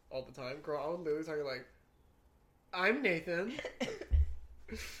all the time. Girl, I was literally talking like, I'm Nathan.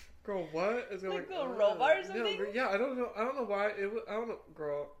 Girl, what? It's like a robot or something? Yeah, I don't know why. I don't know.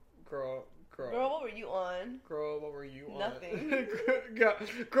 Girl. Girl, what were you on? Girl, what were you on? Nothing. Yeah,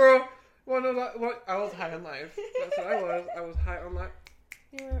 girl. Well, no, what? I was high on life. That's what I was. I was high on life.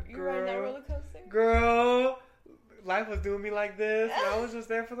 You were riding that roller coaster? Girl, life was doing me like this, and I was just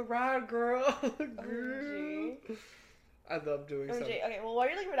there for the ride, girl. Girl. I love doing something. Okay, well, while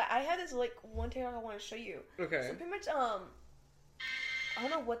you're looking for that, I had this, like, one TikTok I want to show you. Okay. So, pretty much, I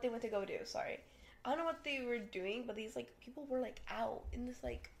don't know what they went to go do, sorry. I don't know what they were doing, but these, like, people were, like, out in this,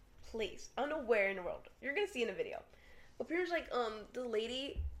 like, place. I don't know where in the world. You're gonna see in a video. But pretty much, like, the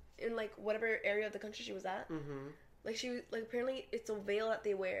lady in, like, whatever area of the country she was at, like, she was, like, apparently it's a veil that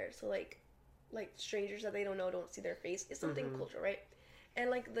they wear, so, like, strangers that they don't know don't see their face. It's something cultural, right? And,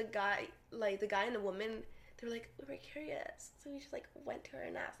 like, the guy and the woman, they were like, we were curious. So we just, like, went to her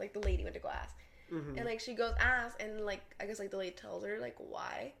and asked. Like, the lady went to go ask. And, like, she goes ask, and, like, I guess, like, the lady tells her, like,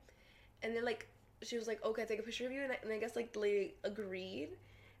 why. And then, like, she was like, okay, I'll take a picture of you. And I guess, like, the lady agreed.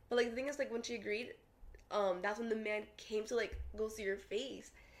 But, like, the thing is, like, when she agreed, that's when the man came to like go see her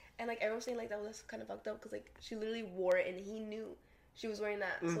face, and like everyone was saying like that was kind of fucked up because like she literally wore it and he knew she was wearing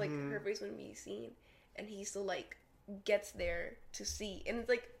that, so like her face wouldn't be seen, and he still like gets there to see, and it's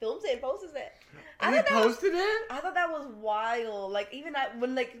like films it and posts it. And he posted it? I thought that was wild. Like even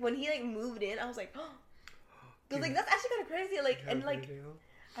when he like moved in, I was like, oh, because like that's actually kind of crazy. Like and like video?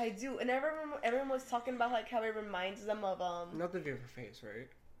 I do, and everyone was talking about like how it reminds them of not the view of her face, right?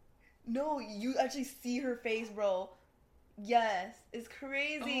 No, you actually see her face, bro. Yes, it's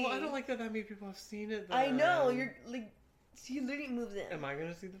crazy. Oh, I don't like that many people have seen it. Though. I know, you're like. She literally moves in. Am I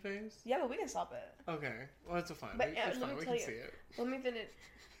gonna see the face? Yeah, but we can stop it. Okay. Well, it's fine. But it's fine. We can see it. Let me finish.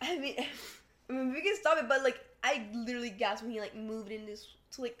 I mean, we can stop it, but like, I literally gasped when he like moved in this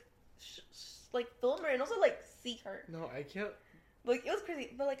to like, like film her and also like see her. No, I can't. Like it was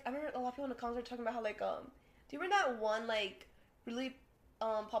crazy, but like I remember a lot of people in the comments were talking about how like do you remember that one like really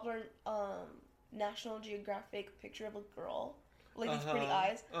popular National Geographic picture of a girl like these pretty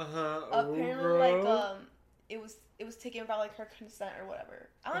eyes? Apparently, girl. Like it was taken without like her consent or whatever.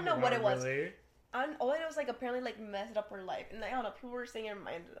 I don't know what it was. Really? All I know is like apparently like messed up her life, and like, I don't know. People were saying it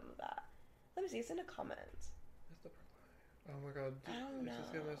reminded them of that. Let me see. It's in the comments. Messed up her life. Oh my god. I don't know.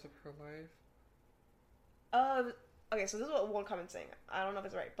 She's gonna mess up her life. Okay. So this is what one comment's saying. I don't know if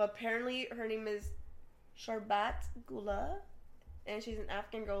it's right, but apparently her name is Sharbat Gula, and she's an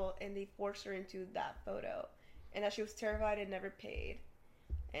African girl, and they forced her into that photo, and that she was terrified and never paid,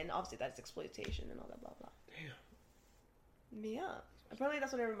 and obviously that's exploitation and all that blah blah. Damn. Yeah. Apparently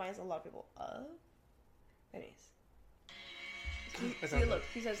that's what it reminds a lot of people of. Anyways. See, look.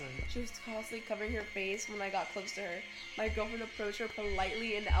 He says, she was constantly covering her face when I got close to her. My girlfriend approached her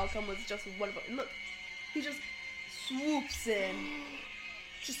politely and the outcome was just wonderful. And look, he just swoops in.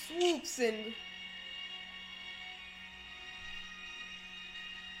 Just swoops in.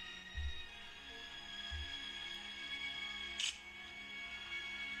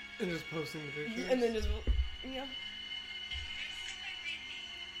 And just posting the pictures? And then just, yeah.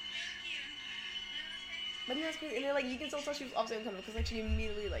 But that's crazy. And then, like, you can still tell she was obviously uncomfortable because, like, she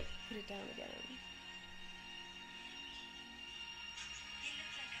immediately, like, put it down again.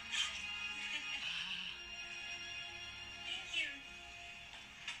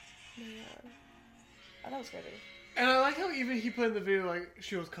 Yeah. Oh, that was crazy. And I like how even he put in the video, like,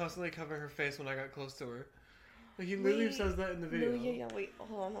 she was constantly covering her face when I got close to her. Like, he literally says that in the video. No, yeah, wait.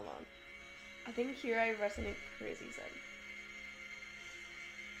 Hold on. I think here I read something crazy said.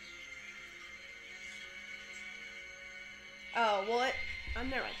 Oh, well,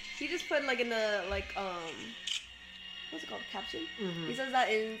 never mind. He just put, like, in the, like, what's it called, caption? Mm-hmm. He says that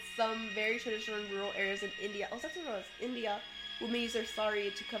in some very traditional rural areas in India, that's what it was, India, women use their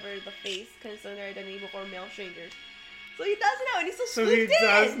sari to cover the face, concealing their identity before male strangers. So he does know, and he's still swooped in. So he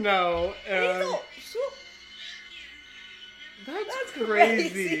does know, and he's still swoop. That's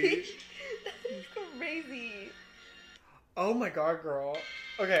crazy. That's crazy. Oh my god, girl.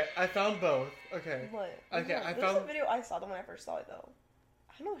 Okay, I found both. Okay. What? Okay, I found... This is the video I saw, the one I first saw it, though.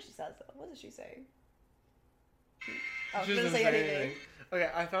 I don't know what she says, though. What does she say? She doesn't say anything. Okay,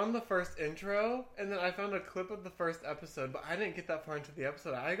 I found the first intro, and then I found a clip of the first episode, but I didn't get that far into the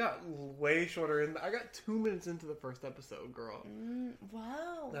episode. I got way shorter in. I got 2 minutes into the first episode, girl.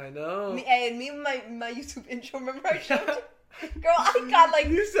 Wow. I know. Me and my YouTube intro, remember I showed you? Girl, I got like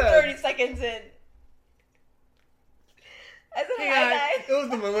 30 seconds in. I said, hey guys. It was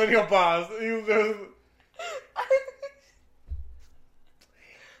the millennial boss.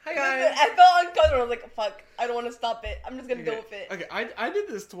 Hi guys. I felt uncomfortable. I was like, fuck, I don't want to stop it. I'm just going to go with it. Okay, I did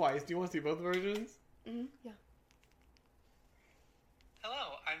this twice. Do you want to see both versions? Mm-hmm. Yeah.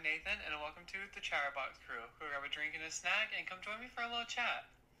 Hello, I'm Nathan, and welcome to the Chatterbox Crew. Go grab a drink and a snack, and come join me for a little chat.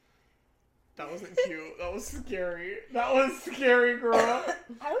 That wasn't cute. That was scary. That was scary, girl. I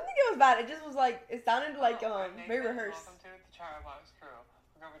don't think it was bad. It just was like, it sounded like very rehearsed. Welcome to the Chatterbox Crew.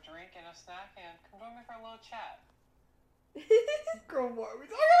 Go grab a drink and a snack, and come join me for a little chat. Girl, what are we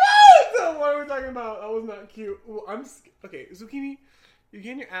talking about? What are we talking about? That was not cute. Well, okay, Zucchini, you're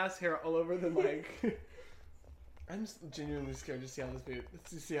getting your ass hair all over the mic. I'm just genuinely scared to see how this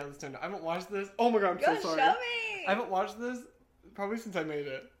turned out. I haven't watched this. Oh my god, I'm so sorry. Show me. I haven't watched this probably since I made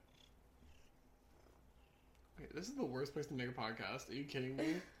it. Okay, this is the worst place to make a podcast. Are you kidding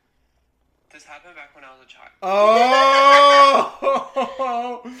me? This happened back when I was a child. Oh!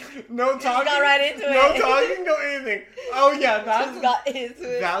 No talking. Just got right into it. No talking, no anything. Oh yeah, just got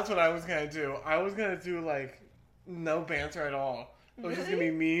into it. That's what I was gonna do. I was gonna do like no banter at all. It was just gonna be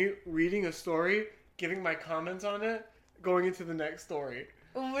me reading a story, giving my comments on it, going into the next story.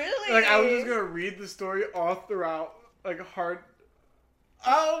 Really? Like I was just gonna read the story all throughout, like hard.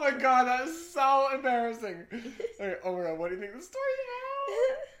 Oh my god, that is so embarrassing. Okay, oh my god, what do you think the story's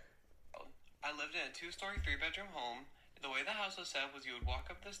about? I lived in a 2-story, 3-bedroom home. The way the house was set was you would walk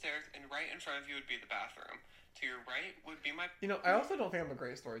up the stairs, and right in front of you would be the bathroom. To your right would be my... You know, I also don't think I'm a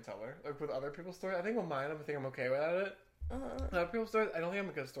great storyteller. Like, with other people's stories, I think with mine, I think I'm okay without it. With other people's stories, I don't think I'm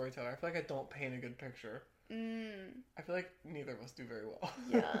a good storyteller. I feel like I don't paint a good picture. I feel like neither of us do very well.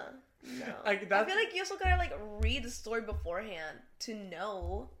 Yeah. No. Like, I feel like you also gotta, like, read the story beforehand to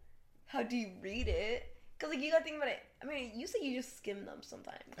know how do you read it. Because, like, you gotta think about it. I mean, you say you just skim them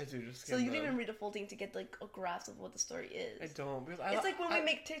sometimes. I do just skim them. So you didn't even read the full thing to get, like, a grasp of what the story is. I don't. Because it's like when we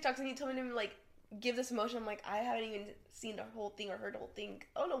make TikToks and you tell me to, like, give this emotion. I'm like, I haven't even seen the whole thing or heard the whole thing.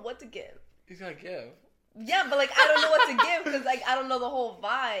 I don't know what to give. You gotta give. Yeah, but, like, I don't know what to give because, like, I don't know the whole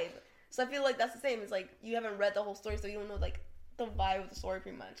vibe. So I feel like that's the same. It's like you haven't read the whole story, so you don't know, like, the vibe of the story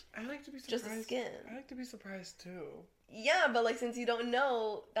pretty much. I like to be surprised. Just a skin. I like to be surprised, too. Yeah, but, like, since you don't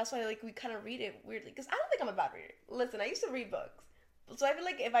know, that's why, like, we kind of read it weirdly. Because I don't think I'm a bad reader. Listen, I used to read books. So I feel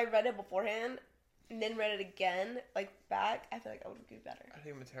like if I read it beforehand and then read it again, like, back, I feel like I would be better. I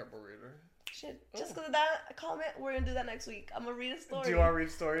think I'm a terrible reader. Shit. Just because of that comment, we're going to do that next week. I'm going to read a story. Do you want to read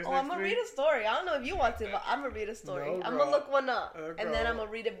stories next week? I'm going to read a story. I don't know if you want to, but I'm going to read a story. No, I'm going to look one up. And then I'm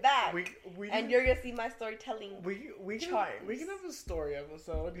going to read it back. And you're going to see my storytelling charms. We can have a story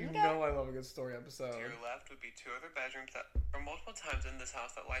episode. You know I love a good story episode. To your left would be 2 other bedrooms that were multiple times in this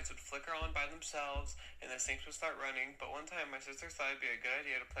house that lights would flicker on by themselves and the sinks would start running. But one time my sister thought it'd be a good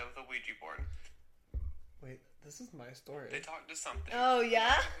idea to play with a Ouija board. Wait, this is my story. They talked to something. Oh,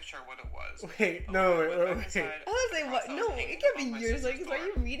 yeah? I'm not really sure what it was. Wait. I was like, what? No, it can't be yours. Like, why are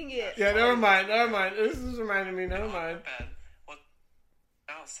you reading it? Yeah, never mind. This is reminding me. Never mind. Well,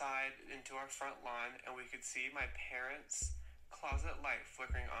 outside into our front lawn, and we could see my parents' closet light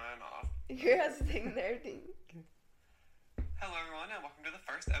flickering on and off. Your house is taking everything. Hello, everyone, and welcome to the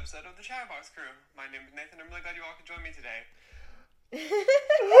first episode of the Chatterbox Crew. My name is Nathan. I'm really glad you all could join me today. Who am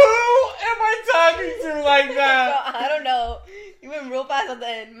I talking to like that? I don't know. You went real fast at the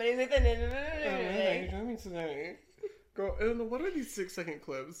end. My name's Nathan. Hey, join me today. Girl, what are these 6-second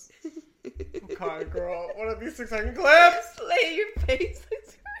clips? Oh God, girl, what are these 6-second clips? Lay your face.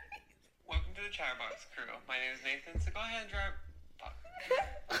 Welcome to the Chatterbox Crew. My name is Nathan, so go ahead and drive.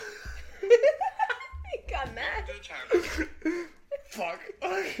 He got mad. Welcome to the Chatterbox Crew. Fuck.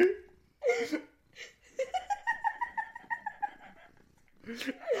 Oh, is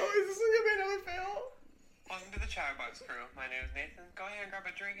this gonna be another fail? Welcome to the Chatterbox Crew. My name is Nathan. Go ahead and grab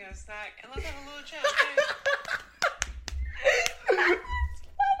a drink and a snack, and let's have a little chat, Okay.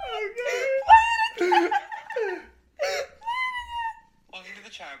 Welcome to the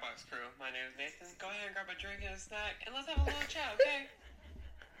Chatterbox Crew. My name is Nathan. Go ahead and grab a drink and a snack, and let's have a little chat, okay?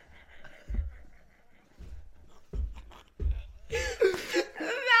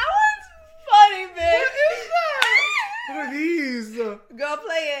 That one's funny, bitch. What is that? What are these? Go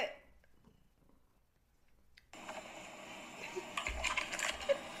play it.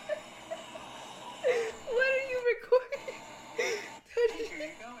 What are you recording? Here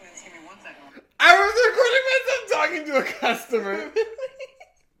you go, and just give me 1 second. I was recording myself talking to a customer.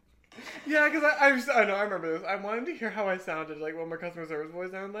 Yeah, because I know, I remember this. I wanted to hear how I sounded, like what my customer service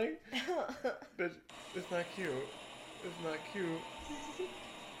voice sounded like. Bitch, it's not cute. It's not cute.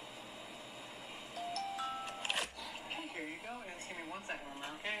 Here you go, and just give me 1 second,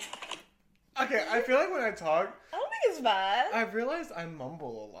 okay? Okay, I feel like when I talk, I don't think it's bad. I've realized I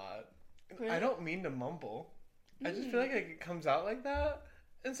mumble a lot. Really? I don't mean to mumble. I just feel like it comes out like that.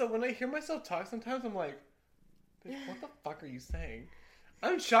 And so when I hear myself talk sometimes, I'm like, bitch, what the fuck are you saying?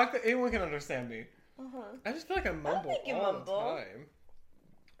 I'm shocked that anyone can understand me. I just feel like I mumble all the time.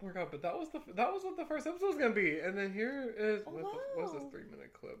 Oh my god, but that was what the first episode was gonna be. And then here is what was this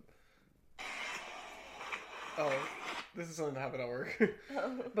 3-minute clip? Oh, this is something that happened at work.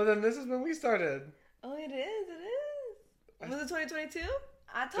 But then this is when we started. Oh, it is. Was it 2022?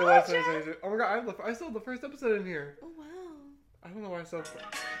 I It told was you. 2022. Oh my god, I still have the first episode in here. Oh, wow. I don't know why I still have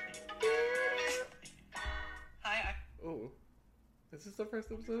Hi. Oh. Is this the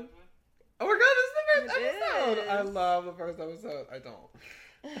first episode? Oh my god, this is the first episode! I love the first episode. I don't.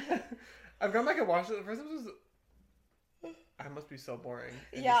 I've gone back and watched it. The first episode I must be so boring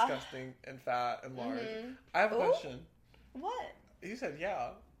and disgusting and fat and large. I have a question. What? You said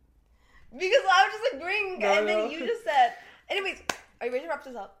yeah. Because I was just agreeing, and then you just said... Anyways, are you ready to wrap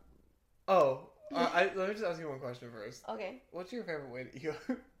this up? Oh. Let me just ask you one question first. Okay. What's your favorite way to eat?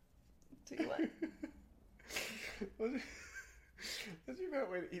 To eat what? What's your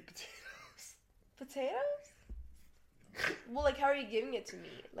favorite way to eat potatoes? Potatoes? Well, like, how are you giving it to me?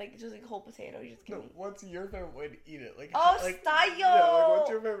 Like, just like whole potato? You just give me. What's your favorite way to eat it? Like, style. Yeah, like, what's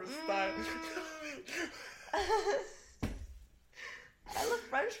your favorite style? I love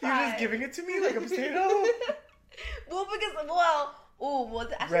French fries. You're just giving it to me like a potato?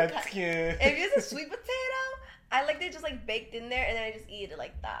 Redskin. If it's a sweet potato, I like it just like baked in there, and then I just eat it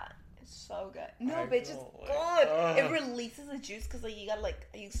like that. It's so good. No, but it's just good. It releases the juice because like you gotta like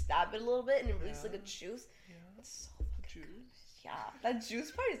you stab it a little bit and it releases like a juice. Yeah. It's so fucking good. Yeah, that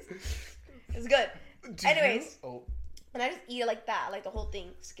juice part is good. Anyways, and I just eat it like that, like the whole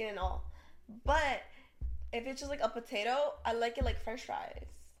thing, skin and all. But if it's just like a potato, I like it like French fries.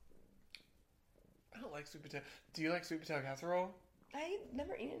 I don't like sweet potato. Do you like sweet potato casserole? I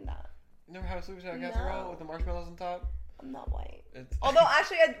never eaten that. Never had a sweet potato casserole with the marshmallows on top? I'm not white. Although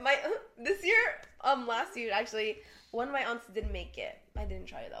actually, last year actually, one of my aunts did make it. I didn't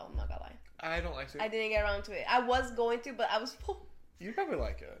try it though. I'm not gonna lie. I don't like sweet. I didn't get around to it. I was going to, but I was full. You probably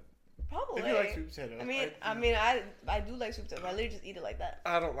like it. Probably. If you like sweet potato. I do like sweet potato. I literally just eat it like that.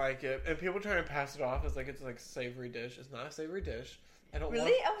 I don't like it, and people try to pass it off as like it's like a savory dish. It's not a savory dish. I don't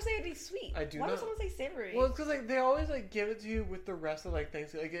really. I would say it'd be sweet. I do. Why not. would someone say savory? Well, it's because like they always like give it to you with the rest of like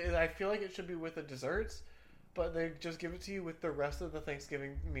Thanksgiving. Like I feel like it should be with the desserts, but they just give it to you with the rest of the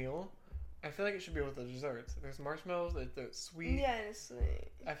Thanksgiving meal. I feel like it should be with the desserts. There's marshmallows. It's sweet. Yeah, it's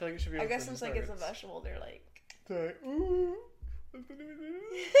sweet. I feel like it should be. With I guess the since desserts. like it's a vegetable, they're like. Ooh.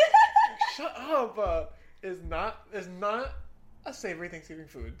 Shut up! Is not a savory Thanksgiving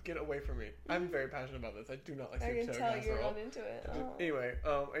food. Get away from me. I'm very passionate about this. I do not like sweet potato casserole. I can tell you're not into it. Oh. Anyway,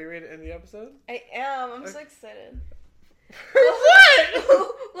 are you ready to end the episode? I am. I'm so excited.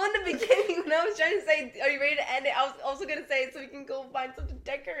 What? Well, in the beginning, when I was trying to say, are you ready to end it? I was also going to say it so we can go find something to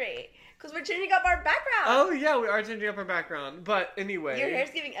decorate. Because we're changing up our background. Oh, yeah, we are changing up our background. But anyway. Your hair's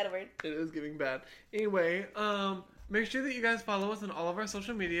giving Edward. It is giving bad. Anyway, make sure that you guys follow us on all of our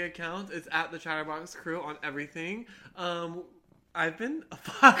social media accounts. It's at the Chatterbox Crew on everything. We're trying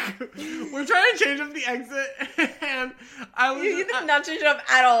to change up the exit, and you did not change it up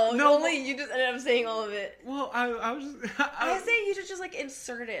at all. No, only you just ended up saying all of it. Well, I was just. I say you should just like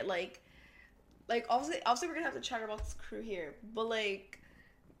insert it, like obviously we're gonna have the Chatterbox Crew here, but like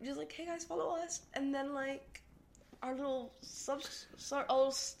just like, hey guys, follow us, and then like our little stuff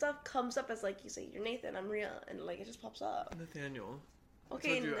comes up as like you say you're Nathan, I'm Rhea, and like it just pops up. Nathaniel.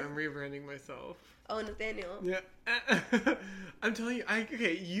 Okay, I told you, I'm rebranding myself. Oh, Nathaniel. Yeah. I'm telling you,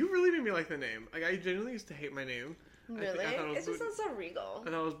 you really made me like the name. Like, I genuinely used to hate my name. Really? It just sounds so regal. I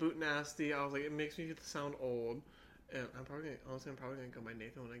thought it was boot nasty. I was like, it makes me sound old. And I'm probably gonna go by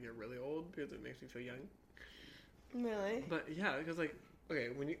Nathan when I get really old because it makes me feel young. Really? But yeah, because like, okay,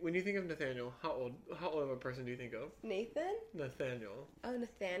 when you think of Nathaniel, how old of a person do you think of? Nathan? Nathaniel. Oh,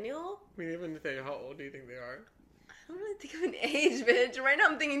 Nathaniel? When you think of Nathaniel, how old do you think they are? I don't really think of an age, bitch. Right now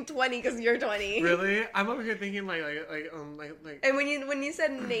I'm thinking 20 because you're 20. Really? I'm over here thinking like. And when you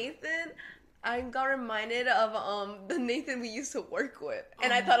said Nathan, I got reminded of the Nathan we used to work with,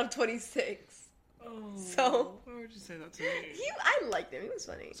 and I thought of 26. Oh. So. Why would you say that to me? I liked him. He was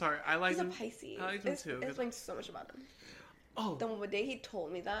funny. Sorry, I liked him. He's a Pisces. I liked him too. It explains so much about him. Oh. Then one day he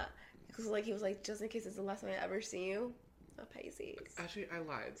told me that because like he was like, just in case it's the last time I ever see you. A Pisces. Actually, I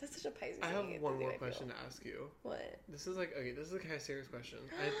lied. That's such a Pisces. I have one more question to ask you. What? This is a kind of serious question.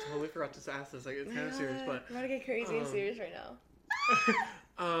 I totally forgot to ask this. Like, it's kind of serious, but I'm about to get crazy and serious right now.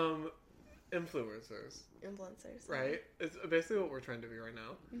 Influencers. Influencers. Right? It's basically what we're trying to be right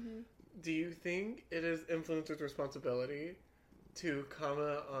now. Mm-hmm. Do you think it is influencers' responsibility to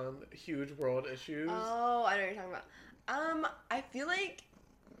comment on huge world issues? Oh, I know what you're talking about. I feel like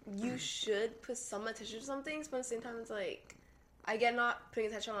you should put some attention to some things, but at the same time, it's like I get not putting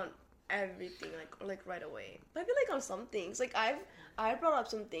attention on everything like right away. But I feel like on some things, like I've brought up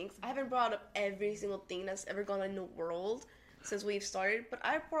some things. I haven't brought up every single thing that's ever gone on in the world since we've started, but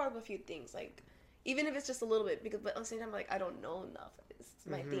I've brought up a few things, like even if it's just a little bit, but at the same time, like I don't know enough. It's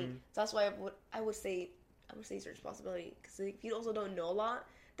my thing. So that's why I would say it's your responsibility, because if you also don't know a lot,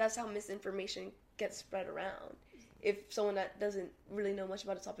 that's how misinformation gets spread around. If someone that doesn't really know much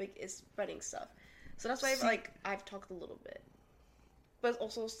about a topic is spreading stuff. So that's why I've talked a little bit. But it's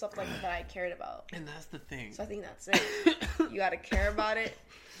also stuff like that I cared about. And that's the thing. So I think that's it. You gotta care about it.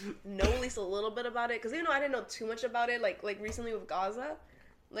 Know at least a little bit about it. Because even though I didn't know too much about it, like recently with Gaza,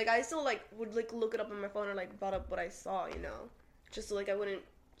 like I still would look it up on my phone or brought up what I saw, just so I wouldn't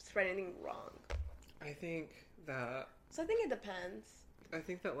spread anything wrong. I think that. So I think it depends. I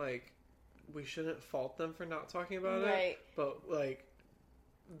think that we shouldn't fault them for not talking about it, but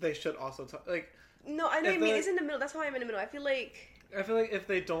they should also talk. No, I know what you mean. It's in the middle. That's why I'm in the middle. I feel like I feel like if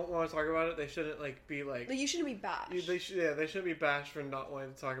they don't want to talk about it, they shouldn't like be like. You shouldn't be bashed. They shouldn't be bashed for not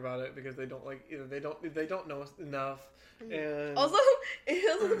wanting to talk about it because they don't like either they don't know enough. And also, it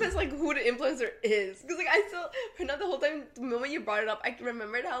also depends like who the influencer is, because like I still not the whole time. The moment you brought it up, I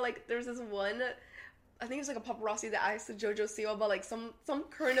remembered how like there was this one. I think it was like a paparazzi that asked JoJo Siwa about like some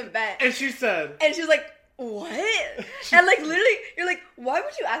current event, and she said, and she was like, "What?" And like literally, you're like, "Why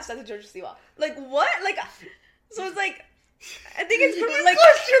would you ask that to JoJo Siwa? Like what? Like so it's like." I think it's like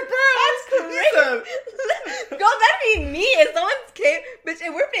that's crazy. Girl, that'd be me if someone came, bitch,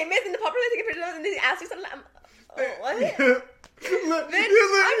 and we're famous and the paparazzi taking pictures of us and they ask you something. Like, what? Bitch,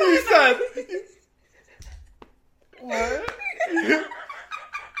 you said what?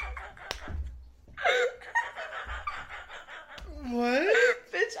 What?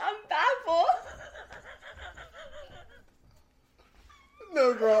 Bitch, I'm baffled.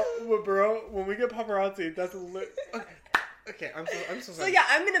 No, bro. When we get paparazzi, that's okay. I'm so sorry. So yeah,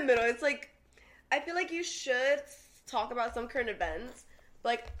 I'm in the middle. It's like I feel like you should talk about some current events, but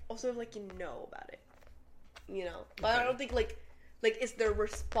like also like you know about it, you know. But I don't think like it's their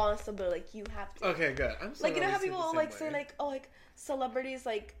responsibility. Like you have to. Okay, good. I'm so like you know how people like say like like celebrities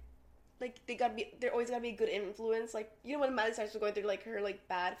like they're always gotta be a good influence. Like you know when Miley Cyrus was going through like her like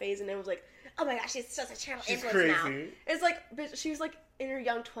bad phase and it was like, oh my gosh, she's such a channel influence now. It's like bitch, she was like in her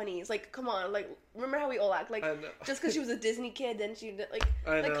young 20s. Like come on, like remember how we all act like just because she was a Disney kid then she like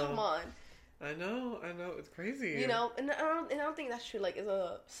come on. I know, it's crazy. You know, and I don't think that's true. Like, it's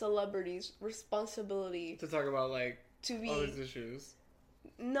a celebrity's responsibility to talk about like to be all these issues.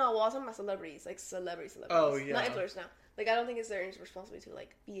 No, well, I was talking about celebrities, like celebrities. Oh yeah, not influencers now. Like, I don't think it's their responsibility to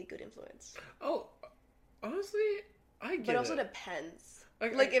like be a good influence. Oh, honestly, I get it. But also depends.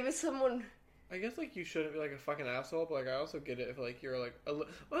 Like if it's someone. I guess like you shouldn't be like a fucking asshole, but like I also get it if like you're like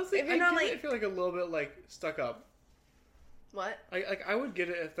honestly if you're not like if you're like a little bit like stuck up. What? I would get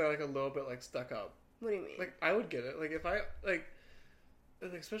it if they're like a little bit like stuck up. What do you mean? Like I would get it. Like if I like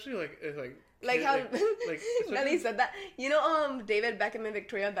especially like if like how Nelly said that. You know David Beckham and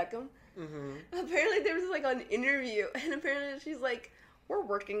Victoria Beckham? Mm-hmm. Apparently there was like an interview and apparently she's like, we're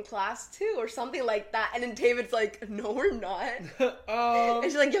working class too or something like that, and then David's like, no we're not. And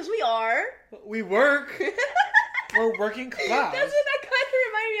she's like, yes we are. We work. We're working class. That's what that kind of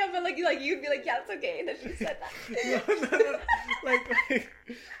reminded me of. But like you'd be like, yeah, it's okay. And then she said that. No. Like,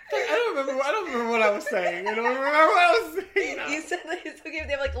 I don't remember what I was saying. I don't remember what I was saying. No. You said that it's okay if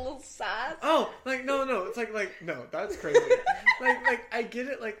they have like a little sass. Oh, like no. It's like no, that's crazy. like I get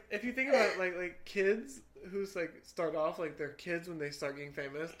it. Like if you think about it, like kids who's like start off like they're kids when they start getting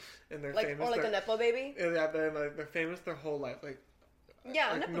famous and they're like, famous. Or like a nepo baby. Yeah, they're famous their whole life. Like.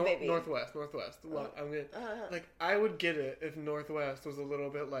 Yeah, like baby. Northwest. Well, I'm gonna like I would get it if Northwest was a little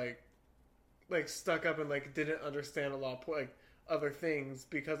bit like stuck up and like didn't understand a lot of like other things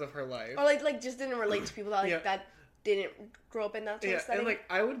because of her life, or like just didn't relate to people that like that didn't grow up in that sort of setting. And like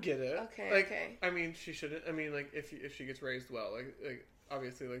I would get it. Okay, like, okay. I mean, she shouldn't. I mean, like if she gets raised well, like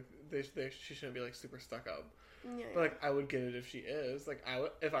obviously like she shouldn't be like super stuck up. Yeah, but like I would get it if she is. Like I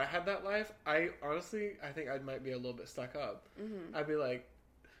would if I had that life. I honestly I think I might be a little bit stuck up. Mm-hmm. I'd be like,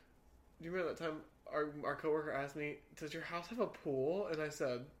 do you remember that time our coworker asked me, "Does your house have a pool?" And I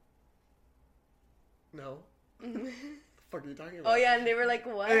said, "No." What the fuck are you talking about? Oh yeah, and they were like,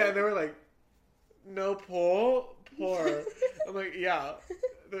 "What?" Yeah, they were like, "No pool, poor." I'm like, "Yeah."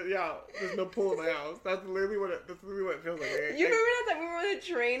 There's no pool in my house. That's literally what it feels like. You remember that time we were on a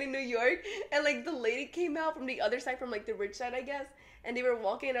train in New York and like the lady came out from the other side, from like the rich side, I guess, and they were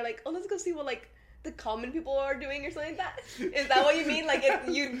walking and they're like, oh, let's go see what like the common people are doing or something like that. Is that what you mean? Like if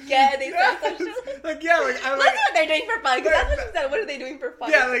you get they said some shit? Like yeah, like I let's see what they're doing for fun. Because that's what she said. What are they doing for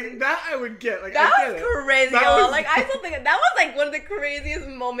fun? Yeah, like that I would get. Like that I get was crazy. Like I still think that was like one of the craziest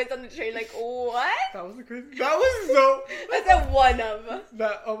moments on the train. Like what? That was the crazy. That was so. I said one of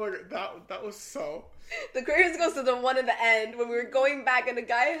that. Oh my god, that was so. The craziest goes to the one in the end when we were going back and the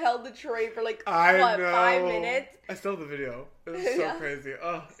guy held the tray for like 5 minutes. I still have the video. It was so crazy.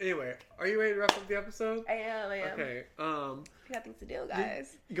 Oh, anyway, are you ready to wrap up the episode? I am. Okay. We got things to do,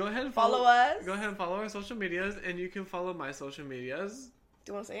 guys. Go ahead and follow us. Go ahead and follow our social medias, and you can follow my social medias.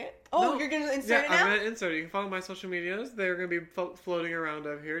 Do you want to say it? Oh, no. You're going to insert it now? I'm going to insert it. You can follow my social medias. They're going to be floating around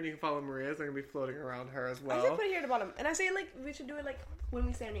up here, and you can follow Maria's. They're going to be floating around her as well. I should put it here at the bottom. And I say, like, we should do it, like, when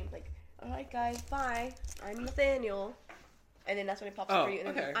we say our name. Like, alright, guys, bye. I'm Nathaniel. And then that's when it pops up for you.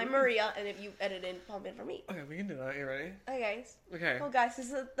 And then I'm Maria, and if you edit in, pop in for me. Okay, we can do that. You ready? Okay, guys. Okay. Well, guys, this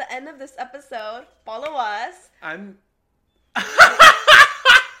is the end of this episode. Follow us. Don't forget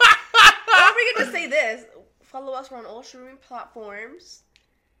to say this. Follow us. We're on all streaming platforms.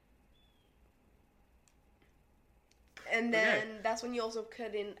 And then that's when you also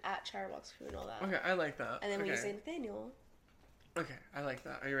cut in at Chatterbox Crew and all that. Okay, I like that. And then when you say Nathaniel. Okay, I like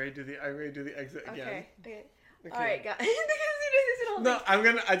that. Are you ready to do the exit again? Okay. All right, guys. No,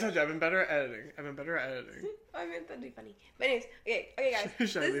 I told you, I've been better at editing. I meant that'd be funny. But anyways, okay, guys.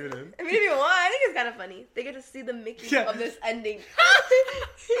 Should I leave it in? I mean, if you want, I think it's kind of funny. They get to see the making of this ending.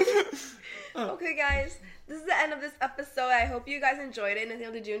 Okay, guys. This is the end of this episode. I hope you guys enjoyed it.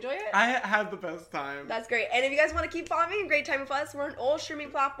 Nathaniel, did you enjoy it? I had the best time. That's great. And if you guys want to keep following Great Time with Us, we're on all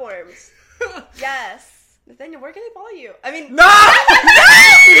streaming platforms. Yes. Nathaniel, where can they follow you? I mean... No!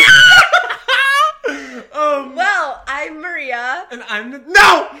 Well, I'm Maria. And I'm...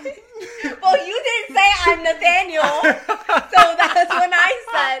 No! Well, you didn't say I'm Nathaniel. So that's when I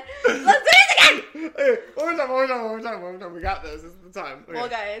said, let's do this again! Okay, one more time. We got this. This is the time. Okay. Well,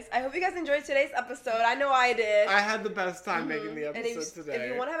 guys, I hope you guys enjoyed today's episode. I know I did. I had the best time making the episode today.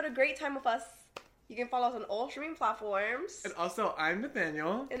 If you want to have a great time with us, you can follow us on all streaming platforms. And also, I'm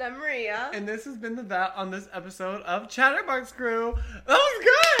Nathaniel. And I'm Maria. And this has been that on this episode of Chatterbox Crew. That was good!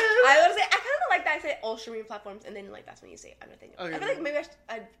 I kind of like that I say all streaming platforms, and then that's when you say I'm Nathaniel. Okay, I feel like maybe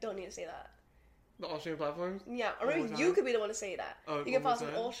I don't need to say that. The all streaming platforms? Yeah, or maybe you could be the one to say that. Oh, you can follow us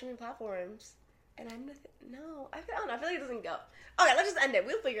on all streaming platforms. And I'm no, I don't know. I feel like it doesn't go. Okay, let's just end it.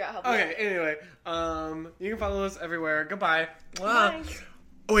 We'll figure out how. Okay, anyway, you can follow us everywhere. Goodbye. Bye.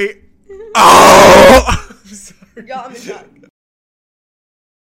 Wait. Oh! I'm sorry. Y'all, I'm in shock.